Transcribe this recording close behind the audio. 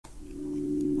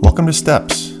Welcome to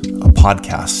Steps, a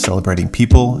podcast celebrating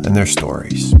people and their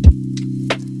stories.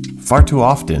 Far too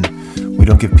often, we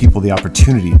don't give people the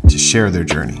opportunity to share their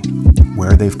journey,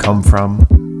 where they've come from,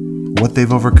 what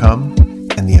they've overcome,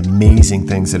 and the amazing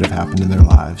things that have happened in their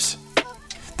lives.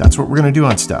 That's what we're going to do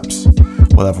on Steps.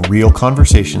 We'll have real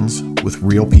conversations with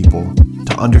real people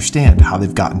to understand how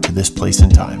they've gotten to this place in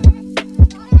time.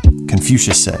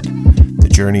 Confucius said, "The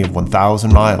journey of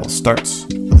 1,000 miles starts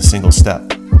with a single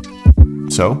step."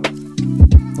 So,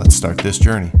 let's start this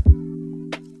journey.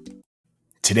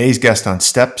 Today's guest on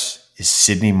Steps is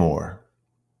Sydney Moore.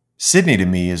 Sydney, to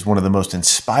me, is one of the most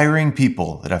inspiring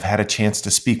people that I've had a chance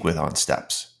to speak with on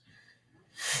Steps.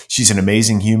 She's an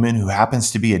amazing human who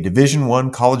happens to be a Division I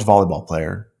college volleyball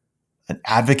player, an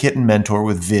advocate and mentor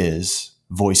with Viz,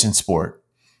 Voice in Sport,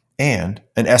 and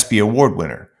an ESPY award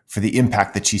winner for the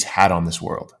impact that she's had on this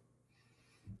world.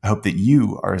 I hope that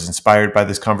you are as inspired by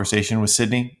this conversation with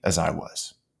Sydney as I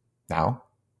was. Now,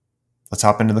 let's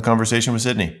hop into the conversation with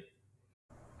Sydney.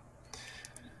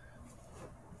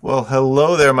 Well,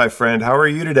 hello there, my friend. How are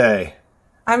you today?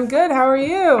 I'm good. How are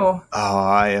you? Oh,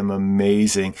 I am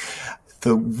amazing.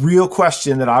 The real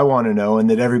question that I want to know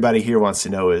and that everybody here wants to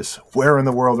know is, where in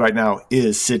the world right now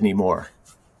is Sydney Moore?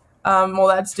 Well,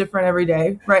 that's different every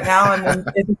day. Right now, I'm in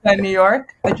Ithaca, New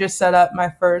York. I just set up my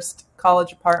first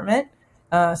college apartment,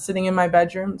 sitting in my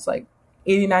bedroom. It's like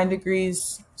 89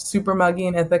 degrees, super muggy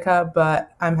in Ithaca,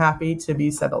 but I'm happy to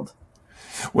be settled.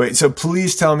 Wait, so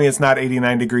please tell me it's not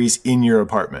 89 degrees in your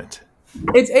apartment.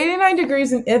 It's 89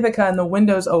 degrees in Ithaca and the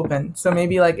window's open. So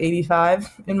maybe like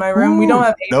 85 in my room. We don't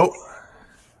have 80. Nope.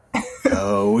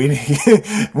 Oh,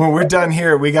 when we're done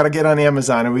here, we got to get on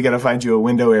Amazon and we got to find you a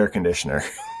window air conditioner.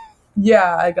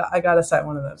 Yeah, I got to set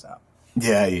one of those up.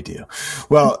 Yeah, you do.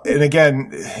 Well, and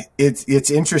again,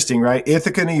 it's interesting, right?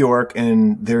 Ithaca, New York,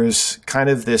 and there's kind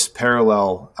of this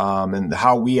parallel and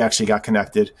how we actually got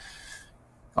connected.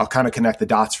 I'll kind of connect the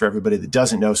dots for everybody that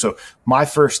doesn't know. So my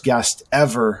first guest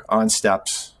ever on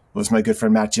Steps was my good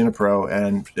friend Matt Ginepro,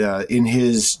 and in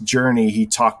his journey, he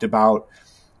talked about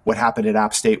what happened at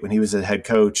App State when he was a head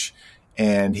coach,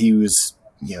 and he was,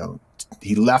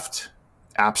 he left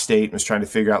App State and was trying to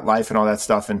figure out life and all that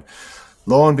stuff, and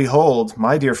lo and behold,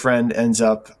 my dear friend ends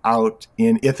up out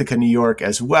in Ithaca, New York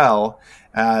as well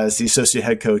as the associate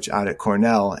head coach out at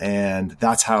Cornell. And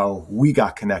that's how we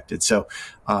got connected. So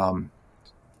I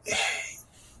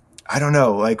don't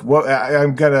know, like what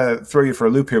I'm going to throw you for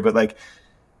a loop here, but like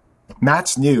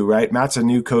Matt's new, right? Matt's a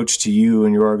new coach to you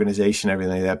and your organization,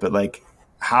 everything like that. But like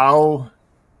how,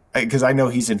 because I know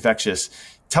he's infectious.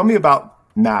 Tell me about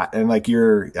Matt and like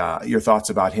your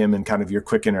thoughts about him and kind of your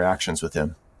quick interactions with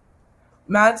him.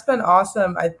 Matt's been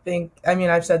awesome.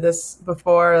 I've said this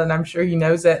before and I'm sure he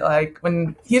knows it. Like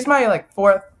when he's my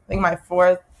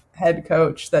fourth head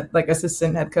coach, that like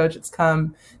assistant head coach. It's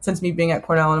come since me being at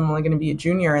Cornell and I'm only going to be a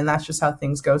junior, and that's just how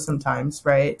things go sometimes.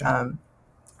 Right.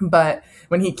 But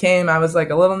when he came, I was like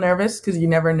a little nervous because you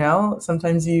never know.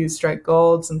 Sometimes you strike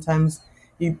gold. Sometimes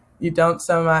you don't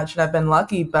so much. And I've been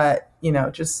lucky, but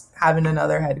just having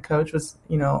another head coach was,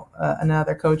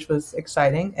 another coach was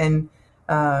exciting and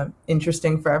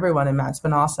interesting for everyone, and Matt's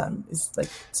been awesome. He's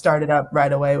started up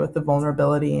right away with the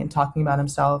vulnerability and talking about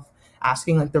himself,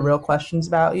 asking the real questions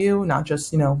about you, not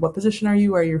just what position are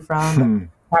you, where you're from,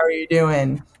 how are you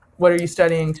doing, what are you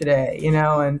studying today,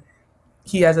 and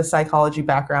he has a psychology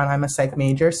background. I'm a psych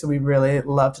major, so we really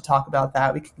love to talk about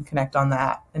that. We can connect on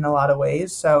that in a lot of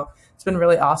ways. So it's been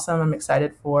really awesome. I'm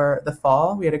excited for the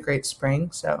fall. We had a great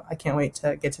spring, so I can't wait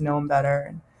to get to know him better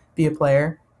and be a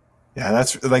player. Yeah,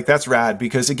 that's rad,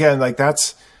 because again,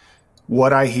 that's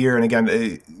what I hear. And again,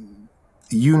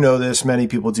 this, many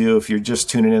people do if you're just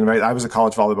tuning in, right? I was a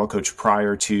college volleyball coach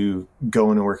prior to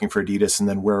going and working for Adidas and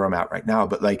then where I'm at right now.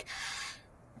 But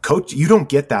coach, you don't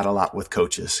get that a lot with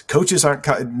coaches. Coaches aren't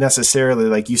necessarily,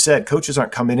 like you said, coaches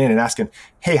aren't coming in and asking,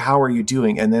 hey, how are you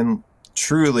doing? And then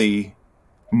truly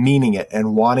meaning it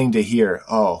and wanting to hear,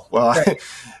 oh, well, right.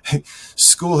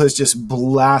 School has just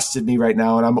blasted me right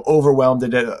now and I'm overwhelmed.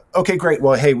 Okay, great.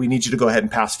 Well, hey, we need you to go ahead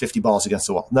and pass 50 balls against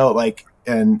the wall. No,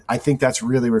 and I think that's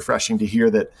really refreshing to hear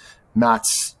that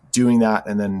Matt's doing that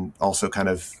and then also kind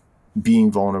of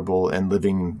being vulnerable and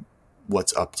living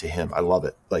what's up to him. I love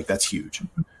it. That's huge.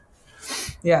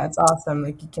 Yeah, it's awesome.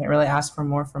 You can't really ask for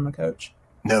more from a coach.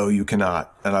 No, you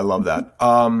cannot. And I love that.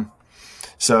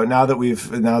 So now that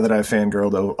I've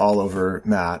fangirled all over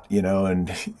Matt,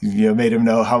 and made him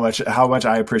know how much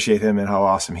I appreciate him and how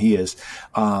awesome he is.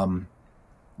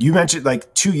 You mentioned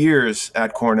 2 years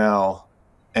at Cornell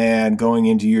and going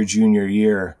into your junior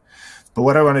year. But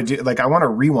what I want to do, I want to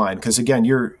rewind, because again,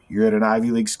 you're at an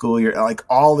Ivy League school. You're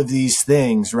all of these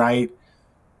things, right?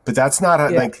 but that's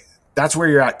not Yeah. like, that's where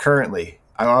you're at currently.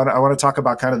 I want to talk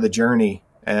about kind of the journey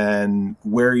and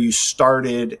where you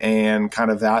started and kind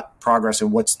of that progress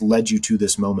and what's led you to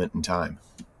this moment in time.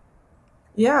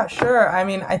 Yeah, sure. I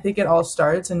mean, I think it all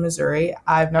starts in Missouri.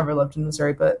 I've never lived in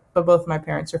Missouri, but both my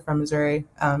parents are from Missouri,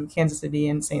 Kansas City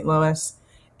and St. Louis,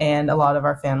 and a lot of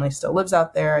our family still lives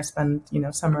out there. I spend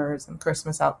summers and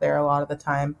Christmas out there a lot of the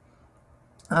time,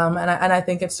 and I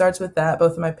think it starts with that.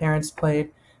 Both of my parents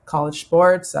played college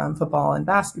sports, football and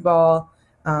basketball,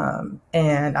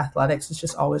 and athletics has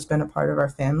just always been a part of our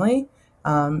family.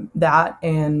 That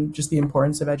and just the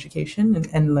importance of education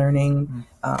and learning.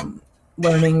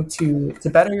 Learning to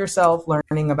better yourself,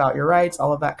 learning about your rights,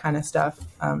 all of that kind of stuff.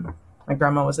 My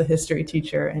grandma was a history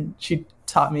teacher, and she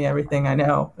taught me everything I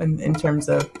know in terms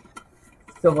of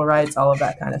civil rights, all of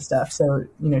that kind of stuff. So,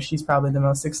 she's probably the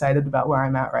most excited about where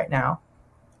I'm at right now.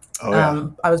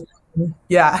 Oh, yeah.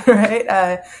 Yeah, right.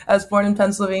 I was born in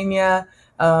Pennsylvania.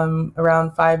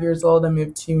 Around 5 years old, I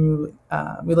moved to,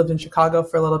 we lived in Chicago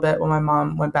for a little bit when my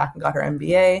mom went back and got her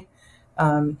MBA.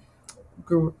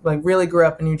 Really grew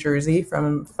up in New Jersey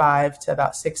from 5 to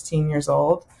about 16 years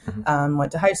old.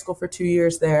 Went to high school for 2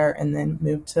 years there, and then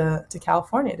moved to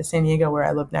California, to San Diego, where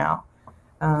I live now.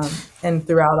 And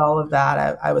throughout all of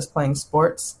that, I was playing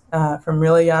sports from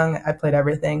really young. I played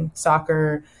everything: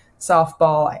 soccer,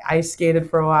 softball. I ice skated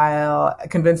for a while. I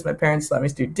convinced my parents to let me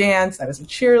do dance. I was a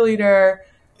cheerleader.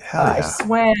 Hell yeah.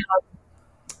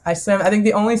 I swam. I think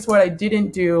the only sport I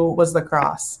didn't do was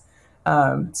lacrosse.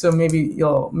 So maybe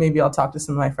I'll talk to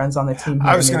some of my friends on the team here.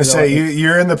 I was going to say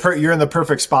you're in the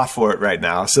perfect spot for it right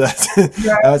now. So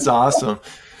that's awesome.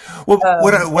 Well,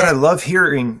 what I love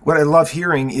hearing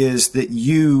is that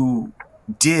you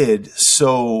did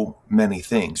so many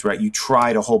things, right? You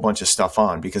tried a whole bunch of stuff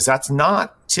on, because that's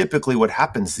not typically what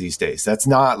happens these days. That's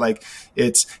not like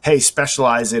it's, hey,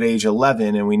 specialize at age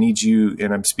 11 and we need you.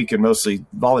 And I'm speaking mostly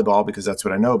volleyball because that's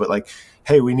what I know, but like,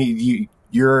 hey, we need you.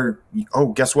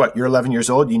 Guess what? You're 11 years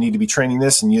old. You need to be training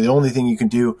this, and you're the only thing you can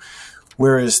do.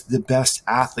 Whereas the best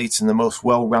athletes and the most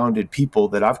well-rounded people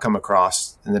that I've come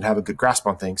across and that have a good grasp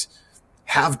on things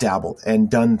have dabbled and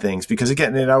done things. Because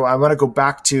again, I want to go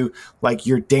back to like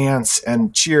your dance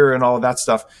and cheer and all of that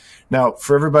stuff. Now,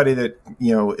 for everybody that,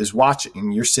 is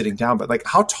watching, you're sitting down, but like,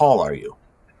 how tall are you?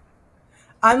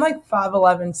 I'm like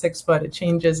 5'11", 6 foot. It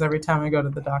changes every time I go to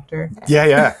the doctor.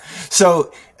 Yeah.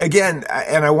 So again,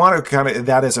 and I want to kind of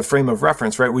that as a frame of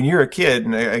reference, right? When you're a kid,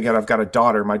 and again, I've got a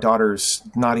daughter. My daughter's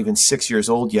not even 6 years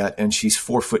old yet, and she's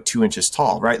 4'2"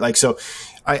 tall, right? Like, so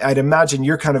I'd imagine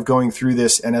you're kind of going through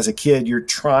this, and as a kid, you're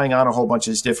trying on a whole bunch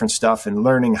of different stuff and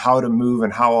learning how to move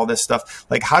and how all this stuff.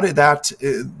 Like, how did that?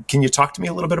 Can you talk to me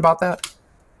a little bit about that?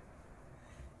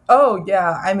 Oh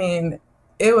yeah, I mean,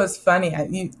 it was funny.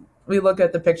 We look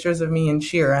at the pictures of me in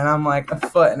cheer, and I'm like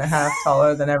 1.5 feet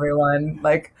taller than everyone,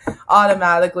 like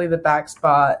automatically the back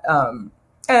spot.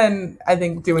 And I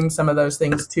think doing some of those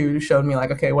things too showed me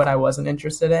like, okay, what I wasn't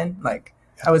interested in. Like,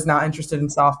 I was not interested in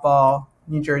softball.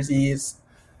 New Jersey's,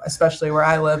 especially where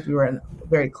I lived, we were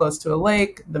very close to a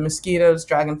lake. The mosquitoes,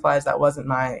 dragonflies, that wasn't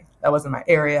my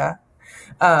area.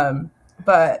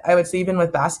 But I would say even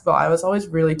with basketball, I was always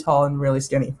really tall and really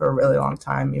skinny for a really long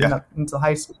time, even up until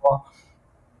high school.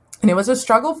 And it was a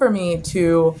struggle for me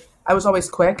I was always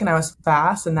quick and I was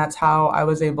fast, and that's how I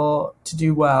was able to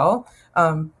do well.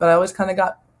 But I always kind of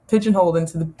got pigeonholed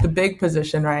into the big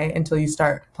position, right? Until you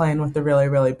start playing with the really,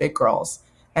 really big girls.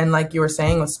 And like you were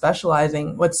saying with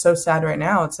specializing, what's so sad right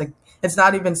now, it's like, it's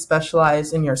not even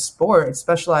specialized in your sport. It's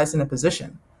specialized in a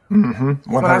position. 100%.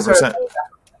 When I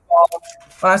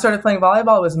started playing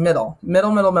volleyball, it was middle. You're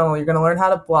going to learn how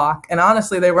to block. And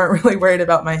honestly, they weren't really worried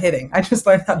about my hitting. I just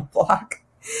learned how to block.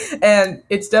 And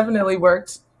it's definitely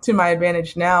worked to my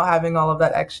advantage now, having all of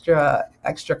that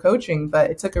extra coaching.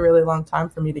 But it took a really long time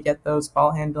for me to get those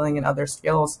ball handling and other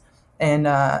skills, and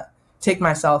take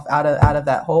myself out of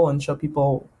that hole and show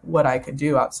people what I could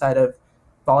do outside of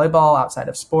volleyball, outside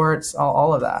of sports,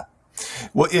 all of that.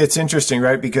 Well, it's interesting,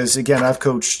 right? Because again, I've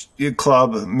coached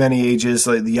club many ages.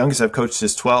 Like the youngest I've coached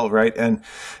is 12, right? And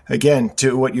again,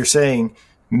 to what you're saying,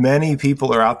 many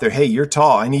people are out there. Hey, you're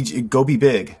tall. I need you to go be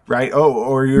big, right? Oh,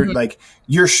 or you're like,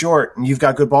 you're short and you've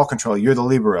got good ball control. You're the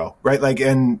libero, right? Like,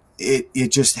 and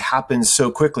it just happens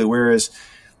so quickly. Whereas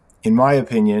in my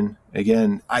opinion,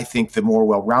 again, I think the more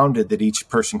well-rounded that each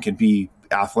person can be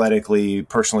athletically,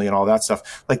 personally, and all that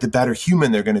stuff, like the better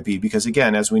human they're going to be. Because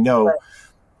again, as we know,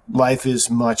 life is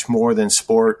much more than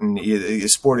sport, and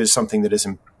sport is something that is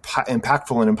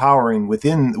impactful and empowering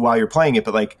while you're playing it.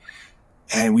 But like,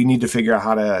 and we need to figure out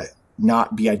how to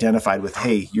not be identified with,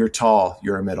 hey, you're tall,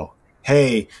 you're a middle.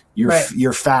 hey, Right.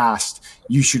 you're fast,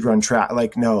 you should run track.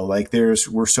 Like, no, like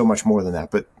we're so much more than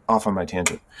that. But off on my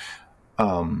tangent.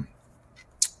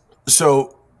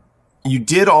 So you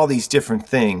did all these different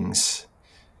things,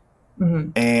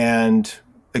 and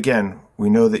again, we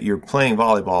know that you're playing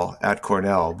volleyball at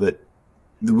Cornell, but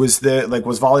was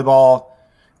volleyball,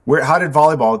 how did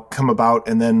volleyball come about,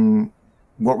 and then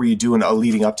what were you doing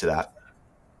leading up to that?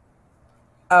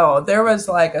 Oh, there was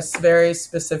like a very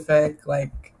specific,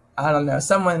 like, I don't know,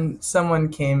 someone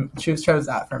chose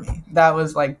that for me. That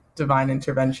was like divine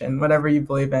intervention, whatever you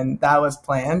believe in. That was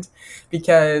planned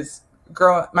because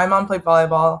my mom played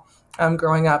volleyball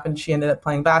growing up, and she ended up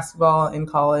playing basketball in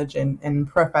college and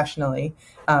professionally.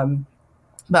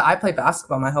 But I played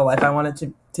basketball my whole life. I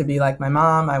wanted to be like my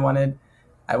mom. I wanted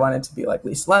to be like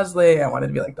Lisa Leslie. I wanted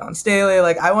to be like Dawn Staley.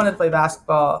 Like, I wanted to play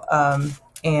basketball,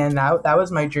 and that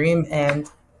was my dream. And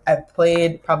I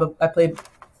played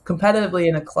competitively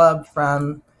in a club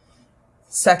from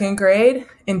second grade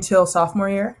until sophomore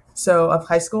year of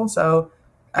high school. So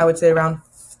I would say around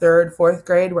third, fourth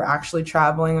grade, we're actually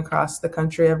traveling across the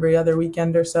country every other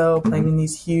weekend or so, playing in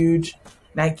these huge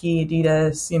Nike,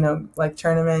 Adidas, like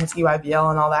tournaments,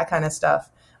 EYBL, and all that kind of stuff.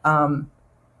 And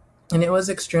it was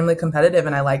extremely competitive,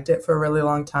 and I liked it for a really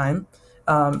long time.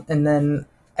 And then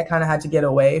I kind of had to get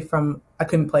away from, I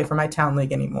couldn't play for my town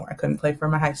league anymore. I couldn't play for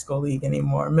my high school league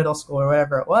anymore, middle school, or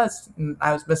whatever it was. And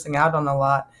I was missing out on a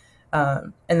lot.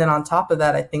 And then on top of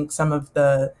that, I think some of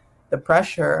the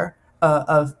pressure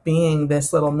of being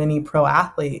this little mini pro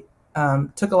athlete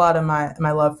took a lot of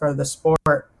my love for the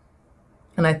sport.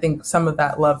 And I think some of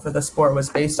that love for the sport was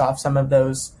based off some of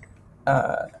those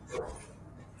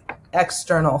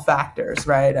external factors,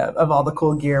 right? Of all the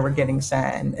cool gear we're getting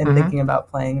sent and thinking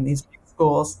about playing in these big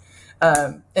schools.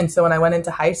 And so when I went into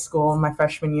high school, my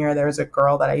freshman year, there was a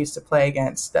girl that I used to play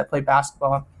against that played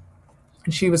basketball.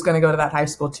 And she was going to go to that high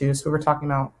school too. So we were talking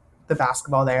about the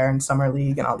basketball there and summer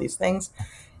league and all these things.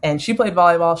 And she played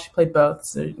volleyball. She played both.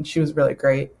 So she was really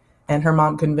great. And her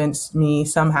mom convinced me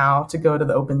somehow to go to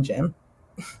the open gym.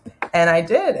 And I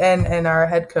did. And our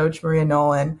head coach, Maria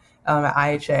Nolan, at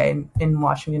IHA in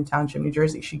Washington Township, New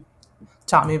Jersey, she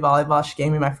taught me volleyball. She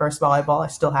gave me my first volleyball. I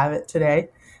still have it today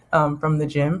from the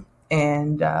gym.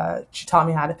 And she taught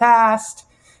me how to pass,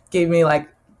 gave me like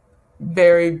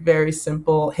very, very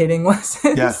simple hitting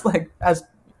lessons, like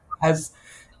as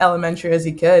elementary as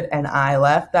he could. And I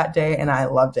left that day and I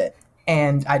loved it.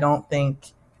 And I don't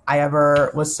think I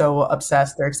ever was so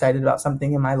obsessed or excited about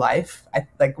something in my life. I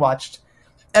like watched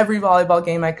every volleyball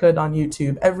game I could on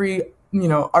YouTube, every,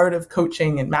 art of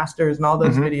coaching and masters and all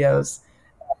those videos.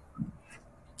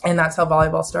 And that's how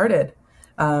volleyball started.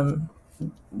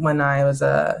 When I was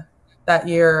that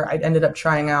year, I ended up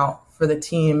trying out for the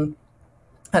team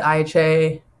at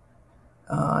IHA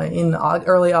in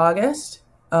early August.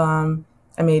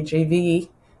 I made JV,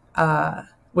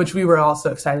 which we were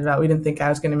also excited about. We didn't think I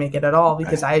was going to make it at all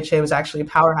because IHA was actually a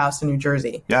powerhouse in New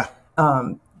Jersey. Yeah.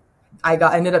 I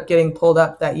ended up getting pulled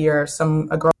up that year.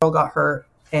 A girl got hurt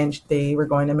and they were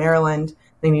going to Maryland.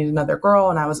 They needed another girl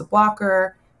and I was a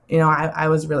blocker. I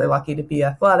was really lucky to be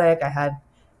athletic. I had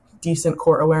decent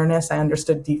court awareness. I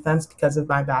understood defense because of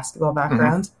my basketball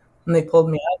background. And they pulled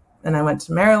me up and I went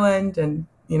to Maryland and,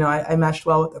 I meshed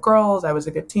well with the girls. I was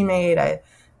a good teammate.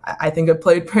 I think I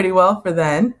played pretty well for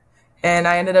then. And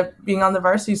I ended up being on the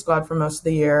varsity squad for most of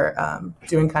the year,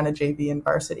 doing kind of JV and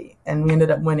varsity. And we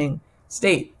ended up winning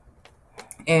state.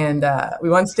 And we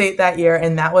won state that year.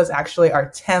 And that was actually our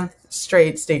 10th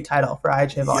straight state title for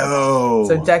IHA volleyball.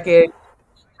 So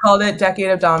called it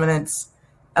Decade of Dominance.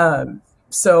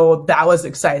 So that was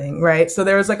exciting, right? So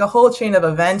there was like a whole chain of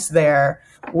events there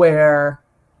where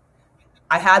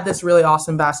I had this really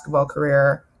awesome basketball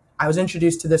career. I was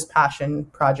introduced to this passion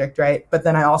project, right? But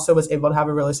then I also was able to have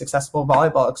a really successful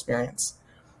volleyball experience.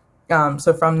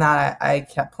 So from that, I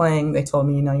kept playing. They told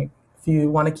me, if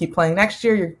you want to keep playing next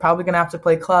year, you're probably going to have to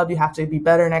play club. You have to be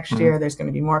better next year. There's going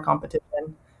to be more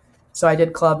competition. So I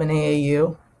did club and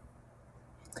AAU.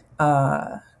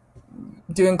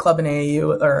 Doing club and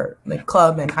AAU or like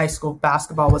club and high school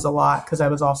basketball was a lot because I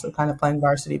was also kind of playing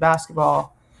varsity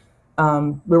basketball.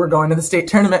 We were going to the state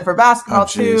tournament for basketball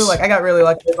too. Like I got really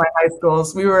lucky with my high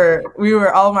schools. We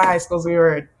were all of my high schools. We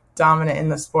were dominant in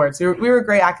the sports. We were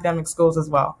great academic schools as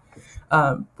well.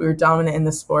 We were dominant in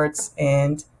the sports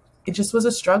and it just was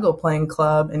a struggle playing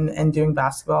club and doing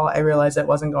basketball. I realized it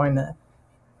wasn't going to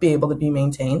be able to be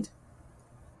maintained.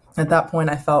 At that point,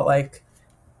 I felt like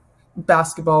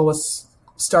basketball was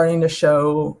starting to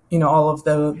show, all of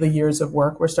the years of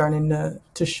work were starting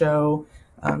to show,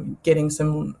 getting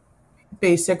some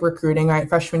basic recruiting, right?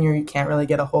 Freshman year, you can't really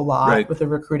get a whole lot with the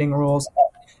recruiting rules.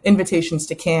 invitations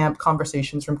to camp,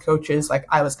 conversations from coaches, like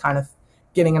I was kind of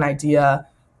getting an idea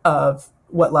of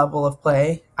what level of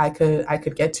play I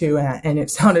could get to, and it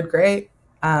sounded great.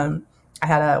 I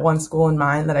had one school in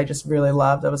mind that I just really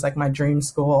loved. That was like my dream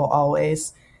school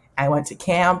always. I went to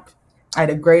camp. I had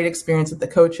a great experience with the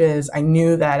coaches. I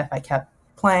knew that if I kept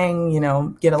playing,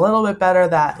 get a little bit better,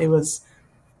 that it was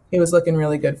looking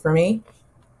really good for me.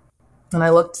 And I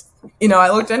looked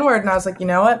inward and I was like, you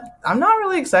know what? I'm not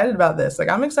really excited about this. Like,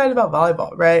 I'm excited about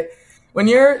volleyball, right? When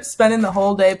you're spending the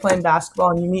whole day playing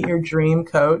basketball and you meet your dream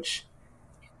coach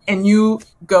and you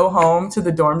go home to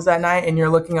the dorms that night and you're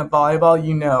looking at volleyball,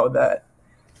 you know that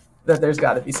there's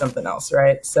got to be something else,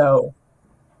 right? So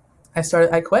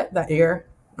I quit that year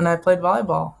and I played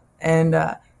volleyball. And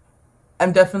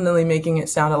I'm definitely making it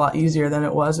sound a lot easier than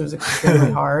it was. It was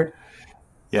extremely hard.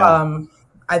 Yeah.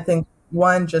 I think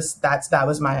one, just that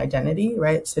was my identity,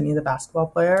 right? Sydney, the basketball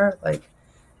player. Like,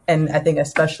 and I think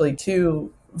especially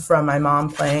too, from my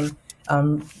mom playing,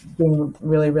 doing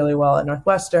really, really well at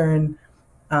Northwestern,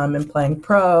 and playing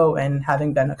pro and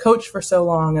having been a coach for so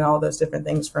long and all those different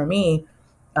things for me,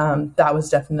 that was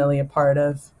definitely a part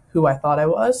of who I thought I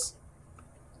was.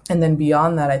 And then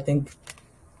beyond that, I think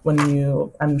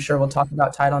I'm sure we'll talk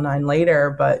about Title IX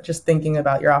later, but just thinking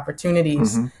about your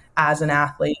opportunities as an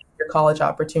athlete, your college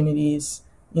opportunities,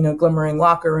 glimmering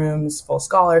locker rooms, full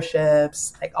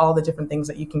scholarships, like all the different things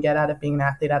that you can get out of being an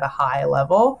athlete at a high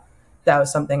level. That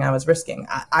was something I was risking.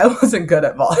 I wasn't good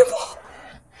at volleyball.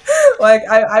 Like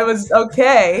I was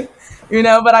okay,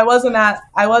 but I wasn't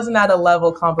at a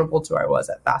level comparable to where I was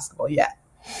at basketball yet.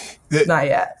 Not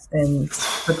yet. And it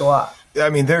took a lot. I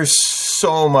mean, there's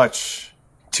so much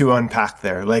to unpack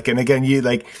there. Like, and again,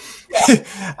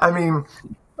 I mean,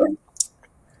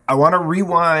 I want to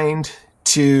rewind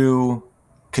to,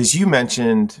 because you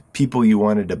mentioned people you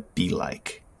wanted to be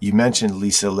like. You mentioned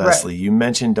Lisa Leslie. Right. You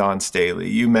mentioned Dawn Staley.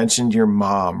 You mentioned your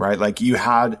mom, right? Like, you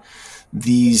had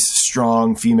these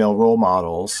strong female role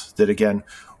models that, again,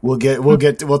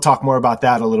 we'll talk more about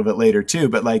that a little bit later too.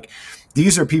 But like,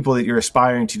 these are people that you're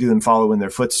aspiring to do and follow in their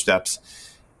footsteps.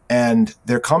 And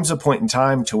there comes a point in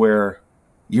time to where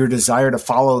your desire to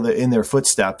follow in their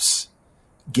footsteps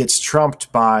gets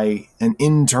trumped by an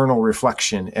internal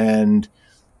reflection and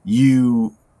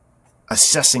you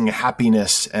assessing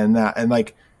happiness and that. And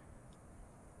like,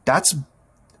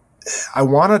 I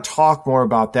want to talk more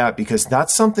about that, because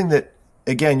that's something that,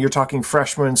 again, you're talking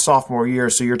freshman, sophomore year.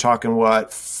 So you're talking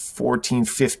 14,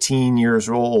 15 years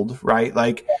old, right?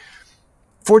 Like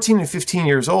 14 and 15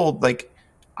 years old, like,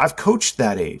 I've coached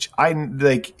that age.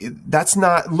 That's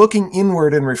not looking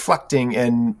inward and reflecting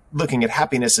and looking at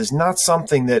happiness is not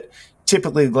something that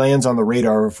typically lands on the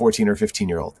radar of a 14 or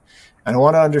 15-year-old. And I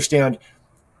want to understand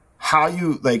how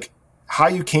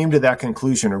you came to that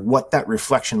conclusion, or what that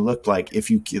reflection looked like,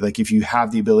 if you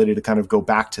have the ability to kind of go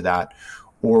back to that,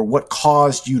 or what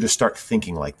caused you to start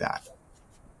thinking like that.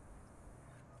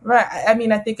 Right. I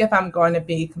mean, I think if I'm going to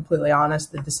be completely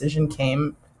honest, the decision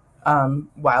came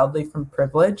wildly from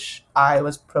privilege. I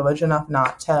was privileged enough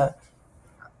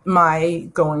my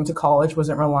going to college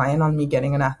wasn't reliant on me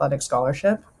getting an athletic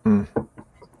scholarship.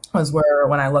 Was where,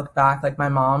 when I look back, like my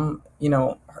mom,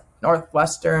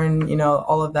 Northwestern,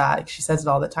 all of that, she says it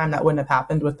all the time, that wouldn't have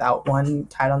happened without, one,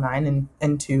 Title IX,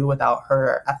 and two, without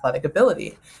her athletic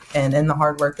ability and the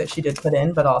hard work that she did put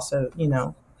in, but also,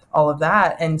 all of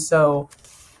that. And so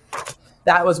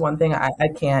that was one thing I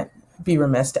can't be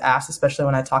remiss to ask, especially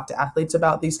when I talk to athletes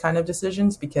about these kind of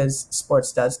decisions, because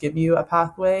sports does give you a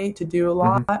pathway to do a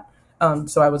lot.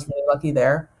 So I was really lucky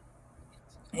there.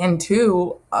 And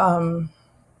two,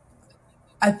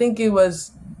 I think it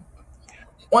was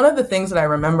one of the things that I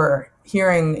remember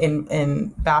hearing in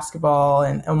basketball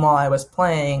and while I was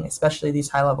playing, especially these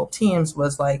high level teams,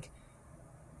 was like,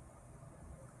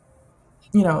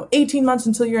 18 months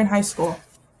until you're in high school,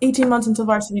 18 months until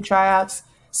varsity tryouts,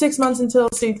 6 months until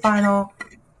state final,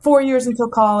 4 years until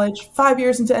college, 5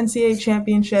 years into NCAA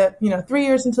championship, 3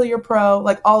 years until you're pro,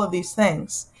 like all of these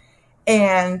things.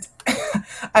 And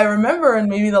I remember in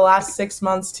maybe the last 6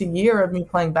 months to year of me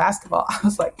playing basketball, I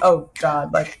was like, oh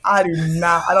God, like I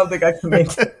don't think I can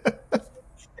make it.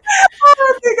 I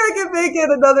don't think I can make it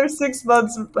another 6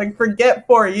 months, like forget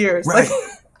 4 years. Right. Like,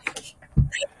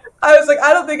 I was like,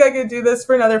 I don't think I could do this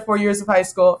for another 4 years of high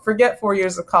school. Forget 4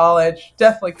 years of college.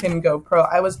 Definitely couldn't go pro.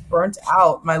 I was burnt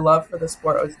out. My love for the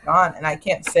sport was gone. And I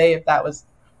can't say if that was,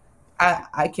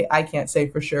 I can't say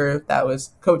for sure if that was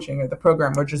coaching or the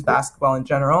program or just basketball in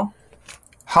general.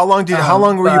 How long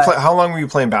were you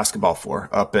playing basketball for?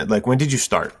 When did you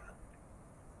start?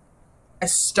 I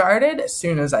started as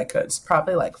soon as I could. It's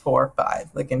probably like 4 or 5,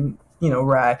 like in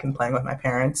rec and playing with my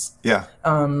parents. Yeah.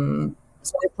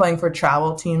 Started playing for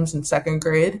travel teams in second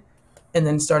grade, and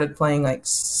then started playing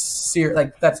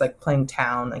that's like playing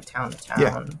town to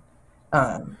town.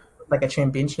 Yeah. Like a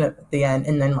championship at the end,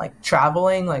 and then like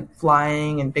traveling, like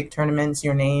flying in big tournaments,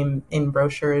 your name in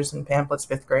brochures and pamphlets,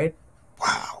 5th grade.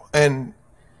 Wow. And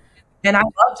I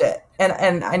loved it.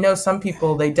 And I know some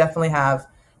people, they definitely have,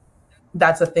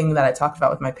 that's a thing that I talk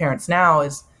about with my parents now,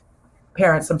 is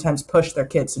parents sometimes push their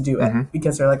kids to do it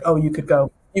because they're like, oh, you could go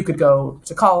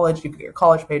to college, you could get your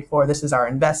college paid for, this is our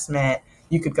investment,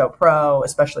 you could go pro,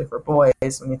 especially for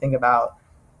boys when you think about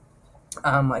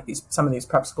like some of these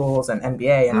prep schools and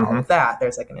NBA and all of that.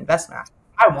 There's like an investment.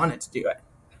 I wanted to do it.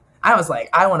 I was like,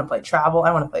 I want to play travel,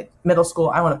 I want to play middle school,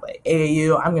 I want to play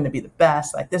AAU, I'm going to be the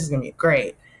best, like this is going to be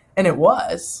great. And it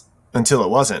was. Until it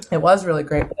wasn't. It was really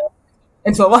great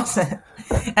until it wasn't.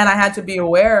 And I had to be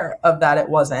aware of that it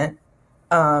wasn't.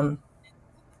 And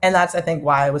that's, I think,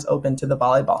 why I was open to the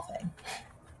volleyball thing.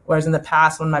 Whereas in the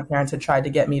past, when my parents had tried to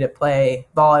get me to play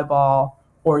volleyball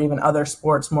or even other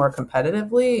sports more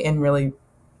competitively and really,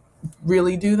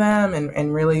 really do them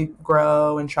and really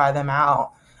grow and try them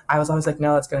out, I was always like,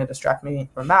 no, it's going to distract me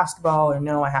from basketball, or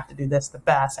no, I have to do this the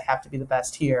best. I have to be the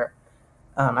best here.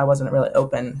 I wasn't really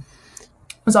open. I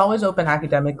was always open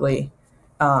academically.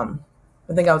 I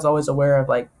think I was always aware of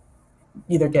like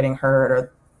either getting hurt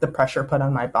or the pressure put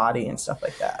on my body and stuff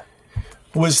like that.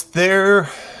 Was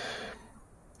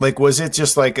it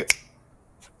just like,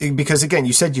 because again,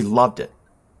 you said you loved it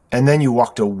and then you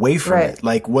walked away from it.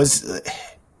 Like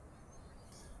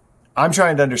I'm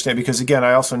trying to understand, because again,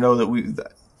 I also know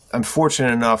that I'm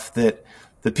fortunate enough that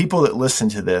the people that listen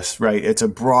to this, right, it's a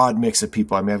broad mix of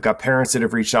people. I mean, I've got parents that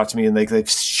have reached out to me and they've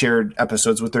shared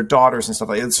episodes with their daughters and stuff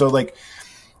like that. So like,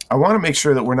 I want to make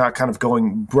sure that we're not kind of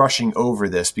brushing over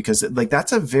this, because like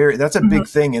that's a big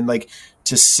thing. And like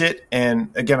to sit, and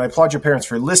again, I applaud your parents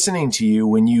for listening to you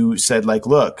when you said like,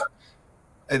 look,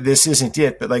 this isn't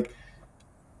it. But like,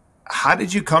 how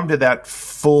did you come to that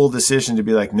full decision to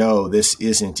be like, no, this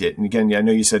isn't it? And again, I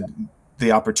know you said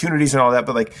the opportunities and all that,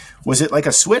 but like, was it like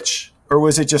a switch, or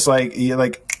was it just like,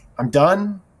 I'm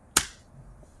done?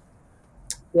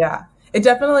 Yeah. It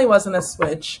definitely wasn't a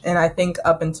switch. And I think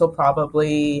up until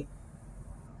probably,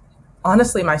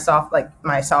 honestly, my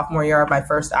sophomore year of my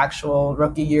first actual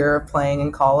rookie year of playing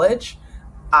in college,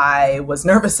 I was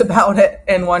nervous about it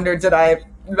and wondered, did I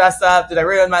mess up? Did I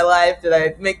ruin my life? Did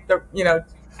I make the,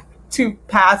 2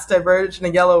 paths diverge in a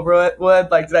yellow wood?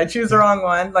 Like, did I choose the wrong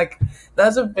one? Like, I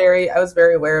was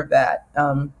very aware of that.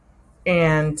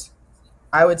 And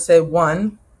I would say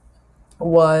one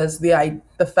was the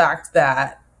fact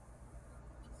that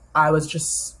I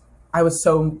was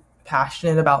so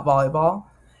passionate about volleyball,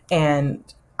 and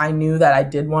I knew that I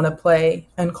did want to play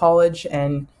in college.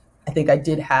 And I think I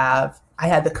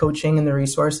had the coaching and the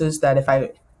resources that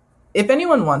if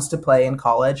anyone wants to play in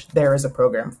college, there is a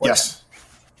program for them.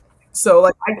 So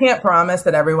like, I can't promise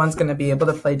that everyone's going to be able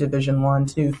to play Division 1,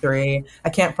 2, 3. I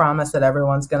can't promise that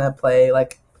everyone's going to play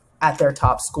like at their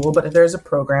top school, but if there's a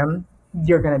program,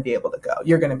 you're going to be able to go.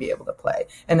 You're going to be able to play.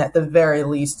 And at the very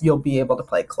least, you'll be able to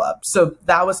play club. So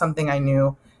that was something I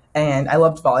knew. And I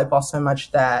loved volleyball so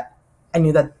much that I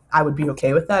knew that I would be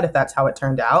okay with that if that's how it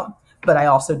turned out. But I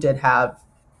also did have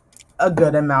a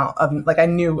good amount of, I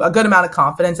knew a good amount of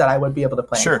confidence that I would be able to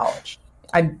play in college.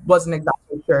 I wasn't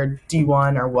exactly sure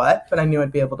D1 or what, but I knew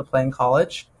I'd be able to play in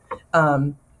college.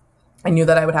 I knew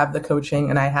that I would have the coaching,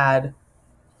 and I had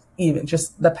even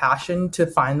just the passion to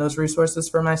find those resources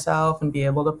for myself and be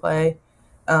able to play.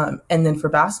 And then for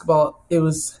basketball, it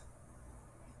was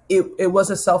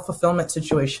a self-fulfillment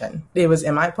situation. It was,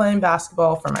 am I playing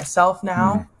basketball for myself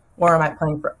now, or am I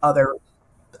playing for other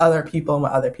people and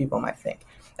what other people might think?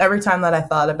 Every time that I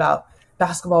thought about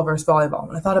basketball versus volleyball,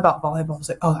 when I thought about volleyball, I was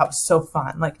like, oh, that was so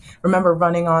fun. Like, remember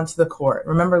running onto the court,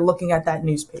 remember looking at that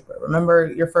newspaper, remember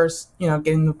your first,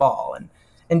 getting the ball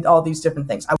and all these different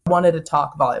things. I wanted to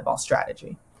talk volleyball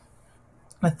strategy.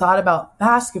 I thought about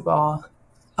basketball.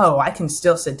 Oh, I can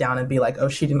still sit down and be like, oh,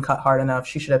 she didn't cut hard enough.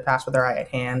 She should have passed with her right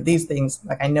hand. These things,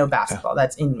 like, I know basketball,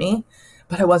 that's in me,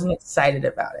 but I wasn't excited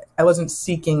about it. I wasn't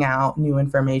seeking out new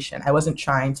information. I wasn't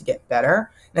trying to get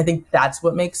better. And I think that's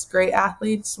what makes great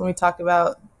athletes. When we talk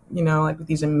about, like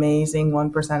these amazing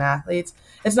 1% athletes,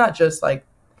 it's not just like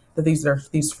that these are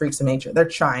these freaks of nature. They're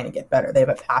trying to get better. They have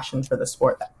a passion for the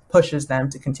sport that pushes them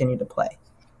to continue to play.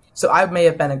 So I may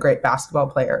have been a great basketball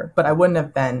player, but I wouldn't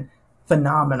have been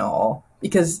phenomenal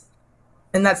because,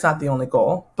 and that's not the only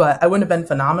goal, but I wouldn't have been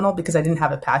phenomenal because I didn't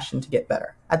have a passion to get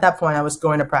better. At that point, I was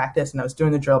going to practice and I was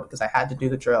doing the drill because I had to do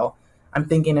the drill. I'm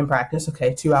thinking in practice,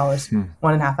 okay, 2 hours,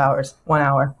 1.5 hours, 1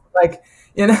 hour. Like,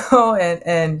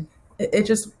 and it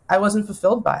just, I wasn't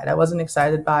fulfilled by it. I wasn't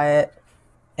excited by it.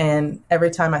 And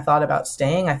every time I thought about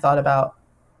staying, I thought about,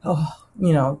 oh,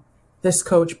 this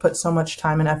coach put so much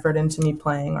time and effort into me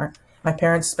playing, or my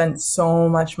parents spent so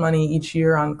much money each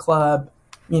year on club,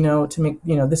 to make,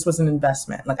 this was an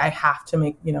investment. Like I have to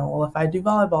make, well, if I do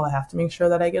volleyball, I have to make sure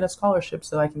that I get a scholarship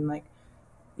so I can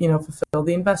fulfill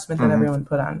the investment that everyone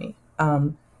put on me.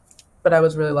 But I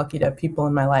was really lucky to have people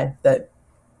in my life that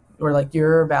were like,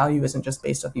 your value isn't just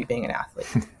based off you being an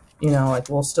athlete. Like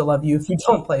we'll still love you if you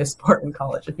don't play a sport in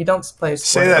college. If you don't play a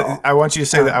sport, say that. At all. I want you to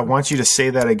say that. I want you to say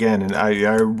that again, and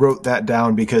I wrote that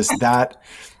down because that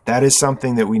is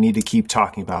something that we need to keep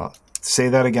talking about. Say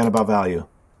that again about value.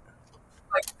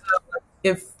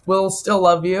 If we'll still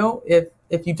love you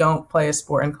if you don't play a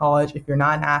sport in college, if you're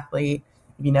not an athlete,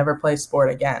 if you never play sport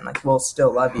again, like we'll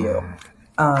still love you.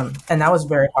 And that was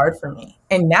very hard for me.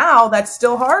 And now that's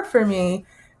still hard for me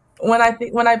when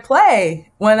I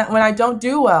play, when I don't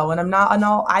do well, when I'm not an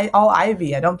all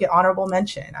Ivy, I don't get honorable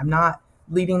mention, I'm not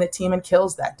leading the team in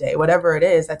kills that day, whatever it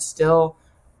is, that's still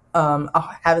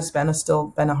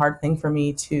still been a hard thing for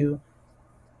me to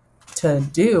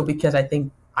do, because I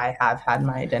think I have had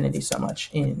my identity so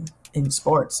much in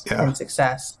sports and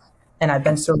success, and I've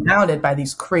been surrounded by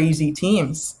these crazy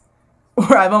teams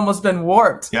where I've almost been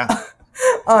warped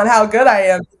on how good I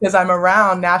am, because I'm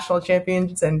around national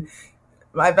champions, and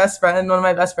one of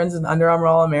my best friends is an Under Armour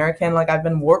All-American. Like I've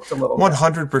been warped a little bit.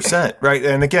 100%, right?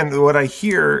 And again, what I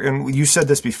hear, and you said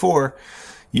this before,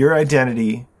 your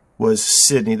identity was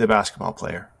Sydney, the basketball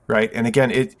player, right? And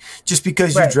again, it just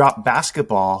because you drop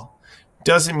basketball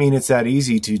doesn't mean it's that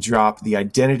easy to drop the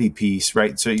identity piece,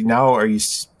 right? So now are you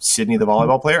Sydney, the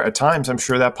volleyball player? At times, I'm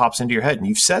sure that pops into your head, and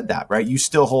you've said that, right? You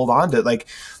still hold on to, like,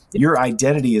 your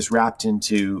identity is wrapped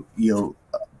into,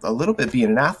 a little bit being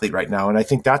an athlete right now. And I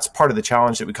think that's part of the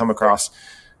challenge that we come across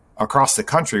the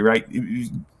country, right? You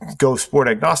go sport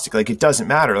agnostic. Like it doesn't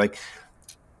matter. Like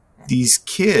these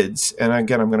kids, and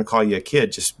again, I'm going to call you a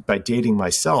kid just by dating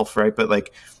myself, right? But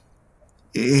like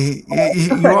you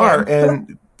are,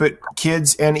 but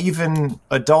kids and even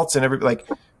adults and everybody, like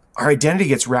our identity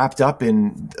gets wrapped up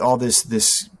in all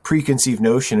this preconceived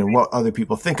notion and what other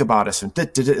people think about us.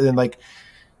 And like,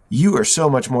 you are so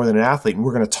much more than an athlete. And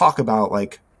we're going to talk about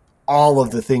like all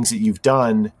of the things that you've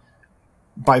done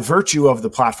by virtue of the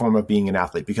platform of being an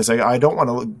athlete, because I don't want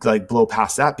to like blow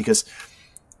past that, because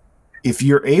if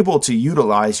you're able to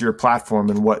utilize your platform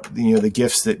and what, the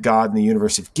gifts that God and the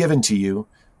universe have given to you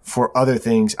for other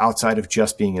things outside of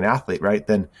just being an athlete, right,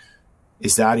 then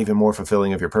is that even more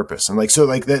fulfilling of your purpose? And like, so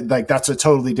like that, like that's a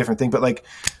totally different thing. But like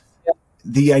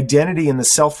the identity and the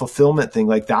self-fulfillment thing,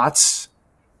 like that's,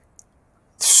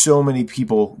 so many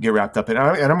people get wrapped up in, and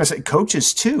I'm going to say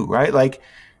coaches too, right? Like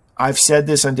I've said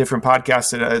this on different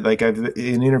podcasts that I've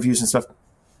in interviews and stuff,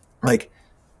 like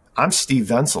I'm Steve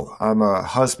Vensel. I'm a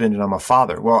husband and I'm a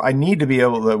father. Well, I need to be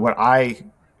able to, what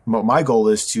my goal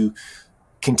is to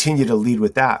continue to lead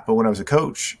with that. But when I was a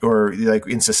coach or like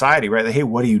in society, right? Like, hey,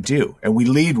 what do you do? And we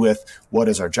lead with what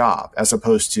is our job, as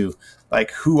opposed to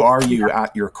like, who are you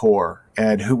at your core,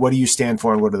 and what do you stand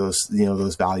for? And what are those,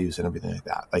 those values and everything like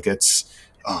that? Like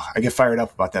I get fired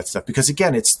up about that stuff because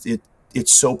again, it's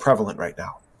so prevalent right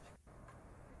now.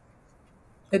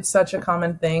 It's such a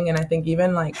common thing. And I think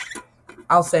even like,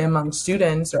 I'll say among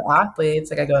students or athletes,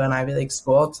 like I go to an Ivy League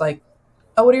school, it's like,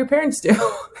 oh, what do your parents do?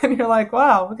 And you're like,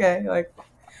 wow, okay. Like,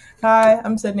 hi,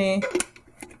 I'm Sydney.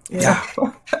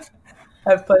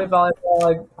 I've played volleyball.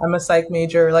 Like, I'm a psych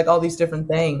major, like all these different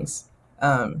things.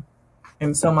 And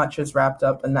so much is wrapped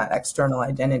up in that external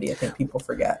identity. I think people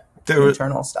forget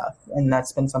internal stuff. And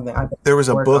that's been something there was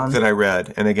a book that I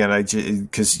read. And again,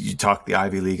 because you talk the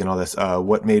Ivy League and all this,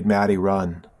 What Made Maddie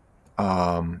Run.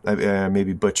 I may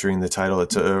be butchering the title.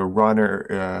 It's a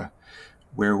runner.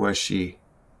 Where was she?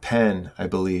 Penn, I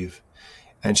believe.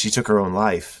 And she took her own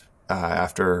life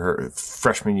after her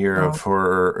freshman year of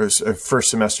her first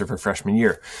semester of her freshman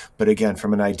year. But again,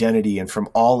 from an identity and from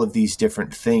all of these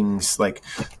different things, like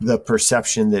the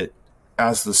perception that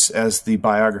as the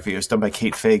biography, it was done by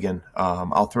Kate Fagan.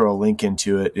 I'll throw a link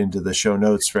into the show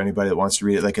notes for anybody that wants to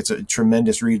read it. Like it's a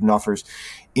tremendous read and offers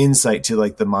insight to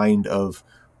like the mind of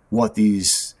what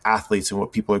these athletes and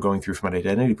what people are going through from an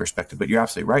identity perspective. But you're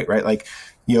absolutely right? Like,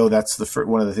 that's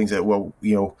one of the things that, well,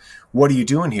 what are you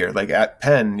doing here? Like at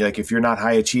Penn, like if you're not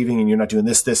high achieving and you're not doing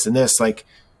this, this, and this, like,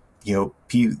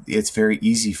 it's very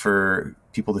easy for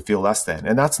people to feel less than.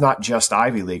 And that's not just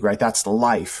Ivy League, right? That's the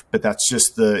life, but that's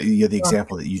just the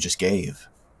example that you just gave.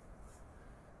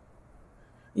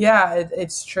 Yeah,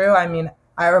 it's true. I mean,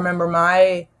 I remember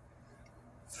my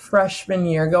freshman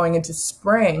year going into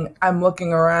spring, I'm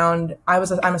looking around. I'm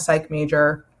a psych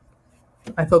major.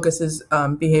 My focus is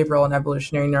behavioral and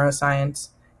evolutionary neuroscience,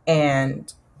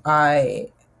 and I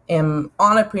am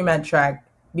on a pre-med track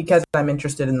because I'm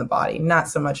interested in the body, not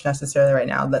so much necessarily right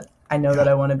now that I know that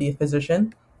I want to be a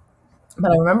physician.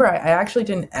 But I remember I actually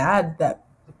didn't add that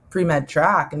pre-med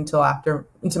track until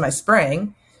into my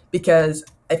spring, because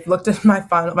I looked at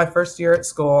my first year at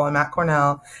school. I'm at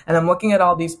Cornell, and I'm looking at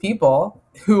all these people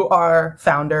who are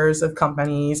founders of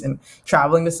companies and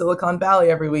traveling to Silicon Valley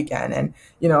every weekend, and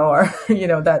are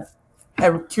that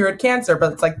have cured cancer,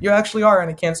 but it's like you actually are in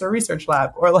a cancer research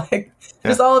lab, or like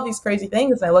just all of these crazy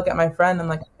things. And I look at my friend, I'm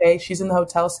like, okay, she's in the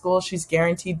hotel school, she's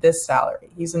guaranteed this salary.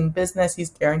 He's in business, he's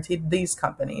guaranteed these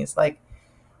companies. Like,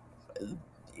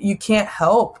 you can't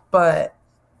help but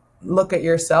look at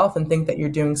yourself and think that you're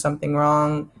doing something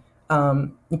wrong.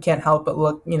 You can't help but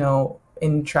look,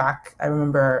 in track. I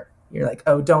remember you're like,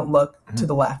 oh, don't look to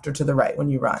the left or to the right when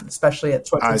you run, especially at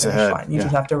towards the finish line. You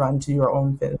just have to run to your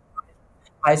own finish.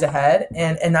 Eyes ahead,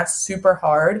 and that's super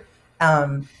hard.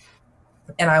 And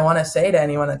I want to say to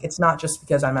anyone, like, it's not just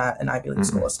because I'm at an Ivy League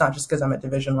school. It's not just because I'm a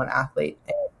Division I athlete.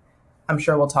 And I'm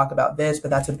sure we'll talk about this, but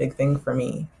that's a big thing for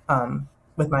me.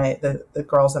 With the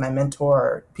girls that I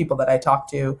mentor, people that I talk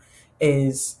to,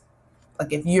 is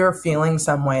like, if you're feeling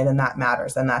some way, then that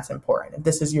matters. Then that's important. If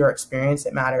this is your experience,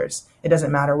 it matters. It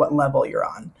doesn't matter what level you're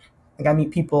on. Like, I meet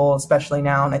people, especially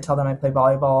now, and I tell them I play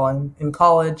volleyball in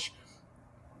college.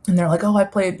 And they're like, oh, I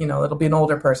played, it'll be an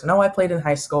older person. Oh, I played in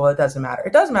high school. It doesn't matter.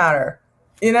 It does matter,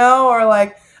 or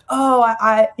like, oh,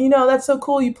 I that's so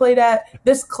cool. You played at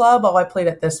this club. Oh, I played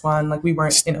at this one. Like, we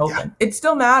weren't in Oakland. It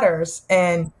still matters.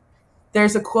 And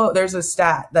there's a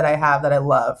stat that I have that I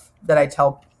love, that I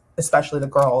tell, especially the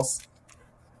girls.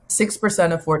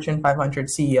 6% of Fortune 500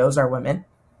 CEOs are women.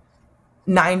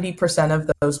 90% of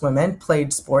those women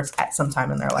played sports at some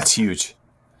time in their life. That's huge.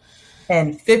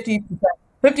 And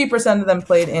 50% of them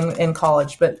played in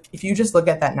college. But if you just look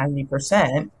at that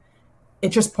 90%, it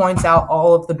just points out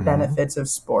all of the benefits of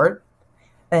sport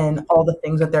and all the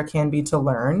things that there can be to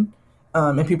learn.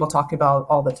 And people talk about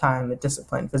all the time the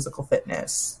discipline, physical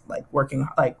fitness, like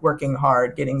working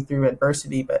hard, getting through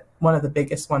adversity. But one of the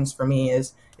biggest ones for me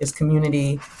is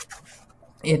community.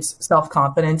 It's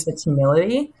self-confidence. It's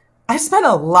humility. I spent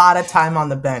a lot of time on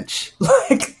the bench,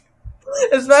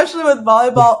 especially with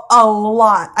volleyball, a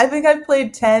lot. I think I've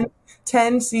played 10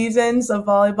 seasons of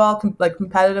volleyball,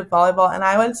 competitive volleyball. And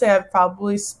I would say I've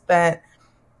probably spent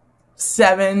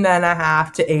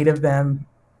 7.5 to 8 of them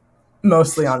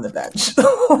mostly on the bench.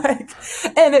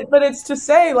 But it's to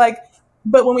say,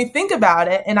 but when we think about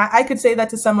it, and I could say that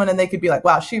to someone and they could be like,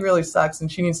 wow, she really sucks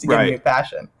and she needs to get a new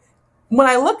passion. When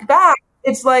I look back,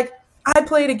 it's like, I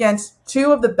played against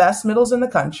 2 of the best middles in the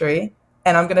country,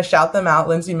 and I'm going to shout them out,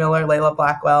 Lindsay Miller, Layla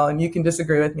Blackwell, and you can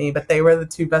disagree with me, but they were the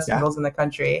 2 best middles in the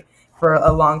country for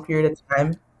a long period of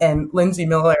time. And Lindsay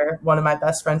Miller, one of my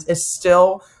best friends, is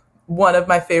still one of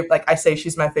my favorite, like I say,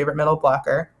 she's my favorite middle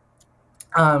blocker.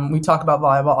 We talk about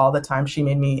volleyball all the time. She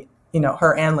made me,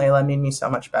 her and Layla made me so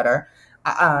much better.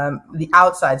 The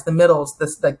outsides, the middles,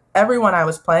 everyone I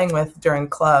was playing with during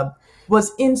club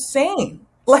was insane.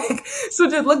 So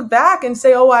to look back and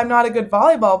say, oh, I'm not a good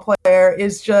volleyball player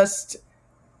is just,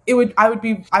 I would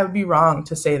be wrong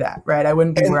to say that, right? I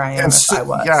wouldn't be where I am if I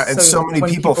was. Yeah, and so many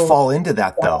people fall into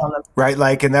that though, right?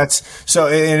 And that's so.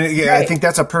 I think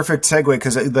that's a perfect segue,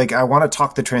 because I want to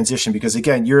talk the transition, because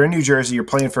again, you're in New Jersey, you're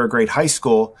playing for a great high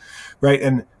school, right?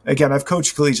 And again, I've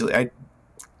coached collegiately.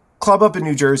 Club up in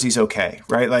New Jersey is okay,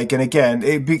 right? And again,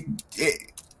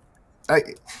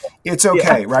 it's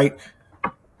okay, right?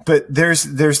 But there's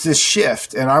this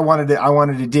shift, and I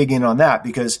wanted to dig in on that,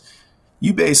 because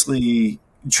you basically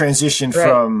transitioned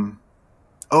from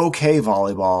okay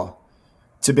volleyball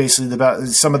to basically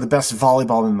some of the best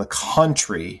volleyball in the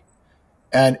country.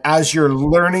 And as you're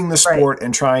learning the sport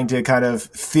and trying to kind of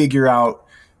figure out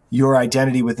your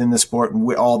identity within the sport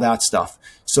and all that stuff.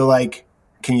 So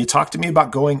can you talk to me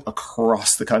about going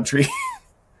across the country?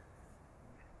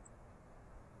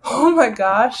 Oh my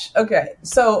gosh. Okay.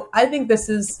 So I think this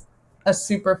is a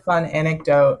super fun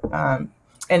anecdote.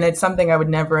 And it's something I would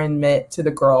never admit to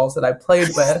the girls that I played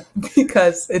with,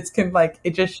 because it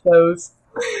just shows.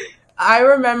 I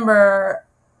remember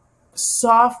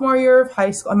sophomore year of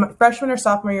high school, freshman or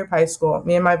sophomore year of high school,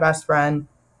 me and my best friend,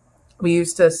 we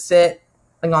used to sit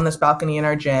on this balcony in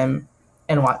our gym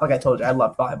and watch. Like I told you, I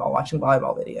love volleyball, watching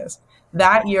volleyball videos.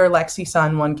 That year, Lexi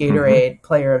Sun won Gatorade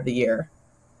Player of the Year.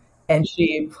 And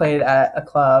she played at a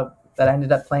club that I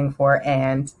ended up playing for.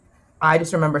 And I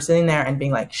just remember sitting there and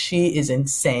being like, she is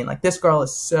insane. This girl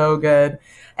is so good.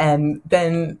 And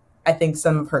then I think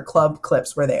some of her club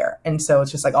clips were there. And so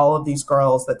it's just like all of these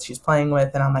girls that she's playing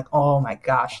with. And I'm like, oh my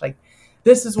gosh, like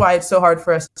this is why it's so hard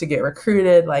for us to get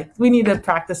recruited. Like we need to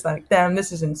practice like them.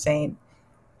 This is insane.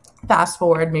 Fast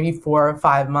forward maybe 4 or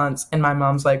 5 months. And my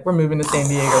mom's like, we're moving to San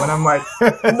Diego. And I'm like,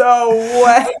 no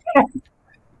way.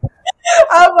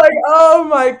 I'm like, oh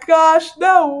my gosh,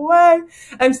 no way.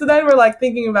 And so then we're like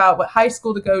thinking about what high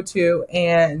school to go to.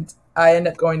 And I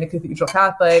ended up going to Cathedral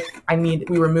Catholic.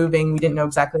 We were moving. We didn't know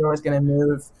exactly where I was going to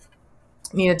move.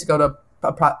 Needed to go to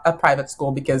a private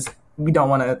school because we don't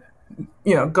want to,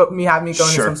 have me going to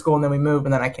some school and then we move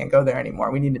and then I can't go there anymore.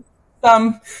 We needed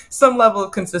some level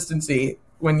of consistency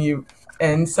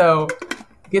and so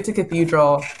get to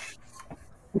Cathedral.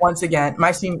 Once again,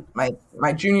 my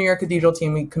junior year Cathedral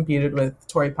team, we competed with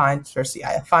Torrey Pines for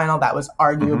CIF final. That was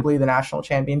arguably the national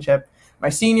championship. My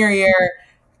senior year,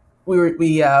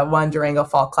 we won Durango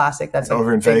Fall Classic. That's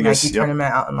over in Vegas, Nike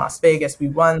tournament out in Las Vegas. We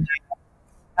won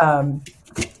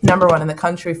number 1 in the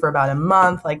country for about a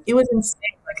month. Like it was insane.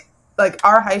 Like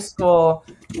our high school,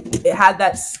 it had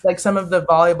that, like some of the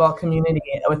volleyball community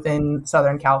within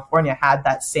Southern California had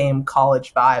that same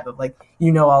college vibe of like,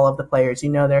 all of the players,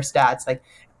 their stats, like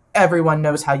everyone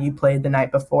knows how you played the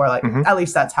night before. Like at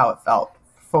least that's how it felt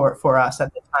for us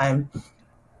at the time.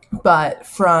 But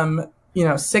from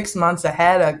 6 months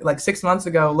ahead, like 6 months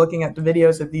ago, looking at the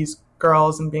videos of these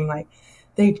girls and being like,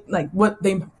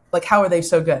 how are they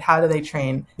so good? How do they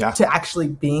train? To actually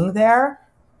being there,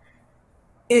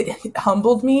 it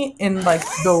humbled me in like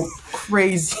the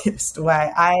craziest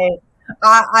way.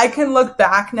 I can look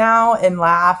back now and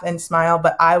laugh and smile,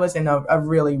 but I was in a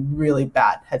really, really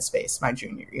bad headspace my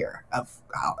junior year of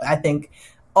I think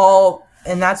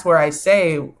and that's where I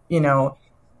say,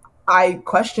 I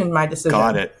questioned my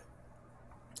decision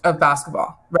of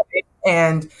basketball, right?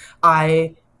 And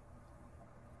I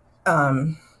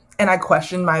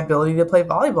questioned my ability to play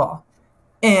volleyball.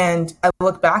 And I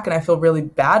look back and I feel really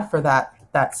bad for that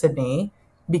Sydney,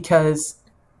 because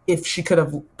if she could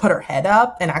have put her head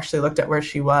up and actually looked at where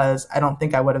she was, I don't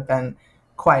think I would have been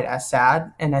quite as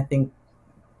sad. And I think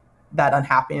that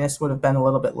unhappiness would have been a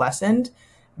little bit lessened,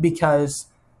 because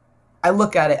I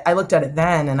looked at it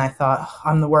then and I thought,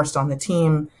 I'm the worst on the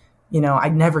team.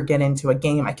 I'd never get into a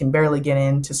game. I can barely get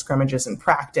into scrimmages and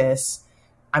practice.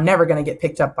 I'm never going to get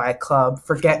picked up by a club.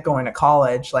 Forget going to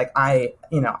college. Like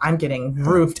I'm getting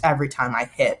roofed every time I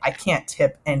hit. I can't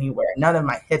tip anywhere. None of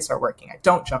my hits are working. I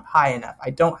don't jump high enough. I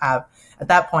don't have, at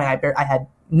that point, I had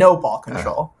no ball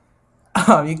control.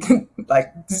 You can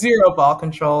like zero ball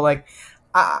control. Like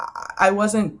I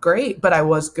wasn't great, but I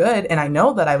was good. And I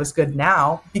know that I was good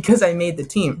now because I made the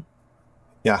team.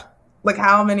 Yeah. Like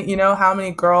how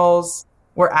many girls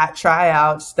were at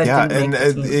tryouts that didn't make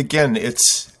the team. Again,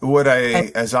 it's what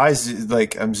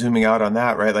I'm zooming out on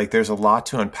that, right? Like there's a lot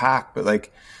to unpack, but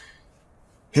like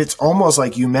it's almost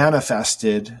like you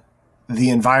manifested the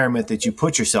environment that you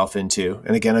put yourself into.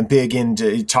 And again, I'm big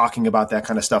into talking about that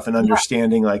kind of stuff and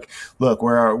understanding like, look,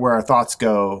 where our thoughts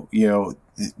go,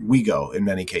 we go in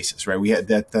many cases, right?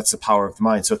 That's the power of the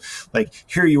mind. So like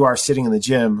here you are sitting in the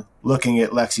gym looking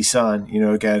at Lexi Sun,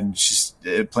 again, she's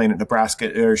playing at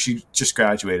Nebraska, or she just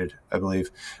graduated, I believe.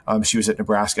 She was at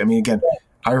Nebraska. I mean, again,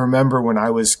 I remember when I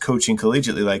was coaching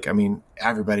collegiately, like, I mean,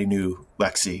 everybody knew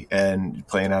Lexi and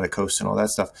playing out at Coast and all that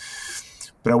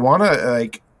stuff. But I want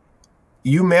to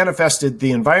you manifested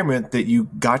the environment that you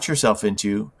got yourself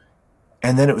into,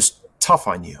 and then it was tough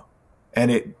on you, and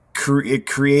it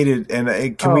created.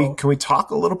 And can we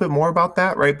talk a little bit more about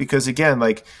that, right? Because again,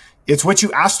 like it's what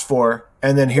you asked for,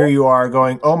 and then here you are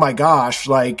going, oh my gosh,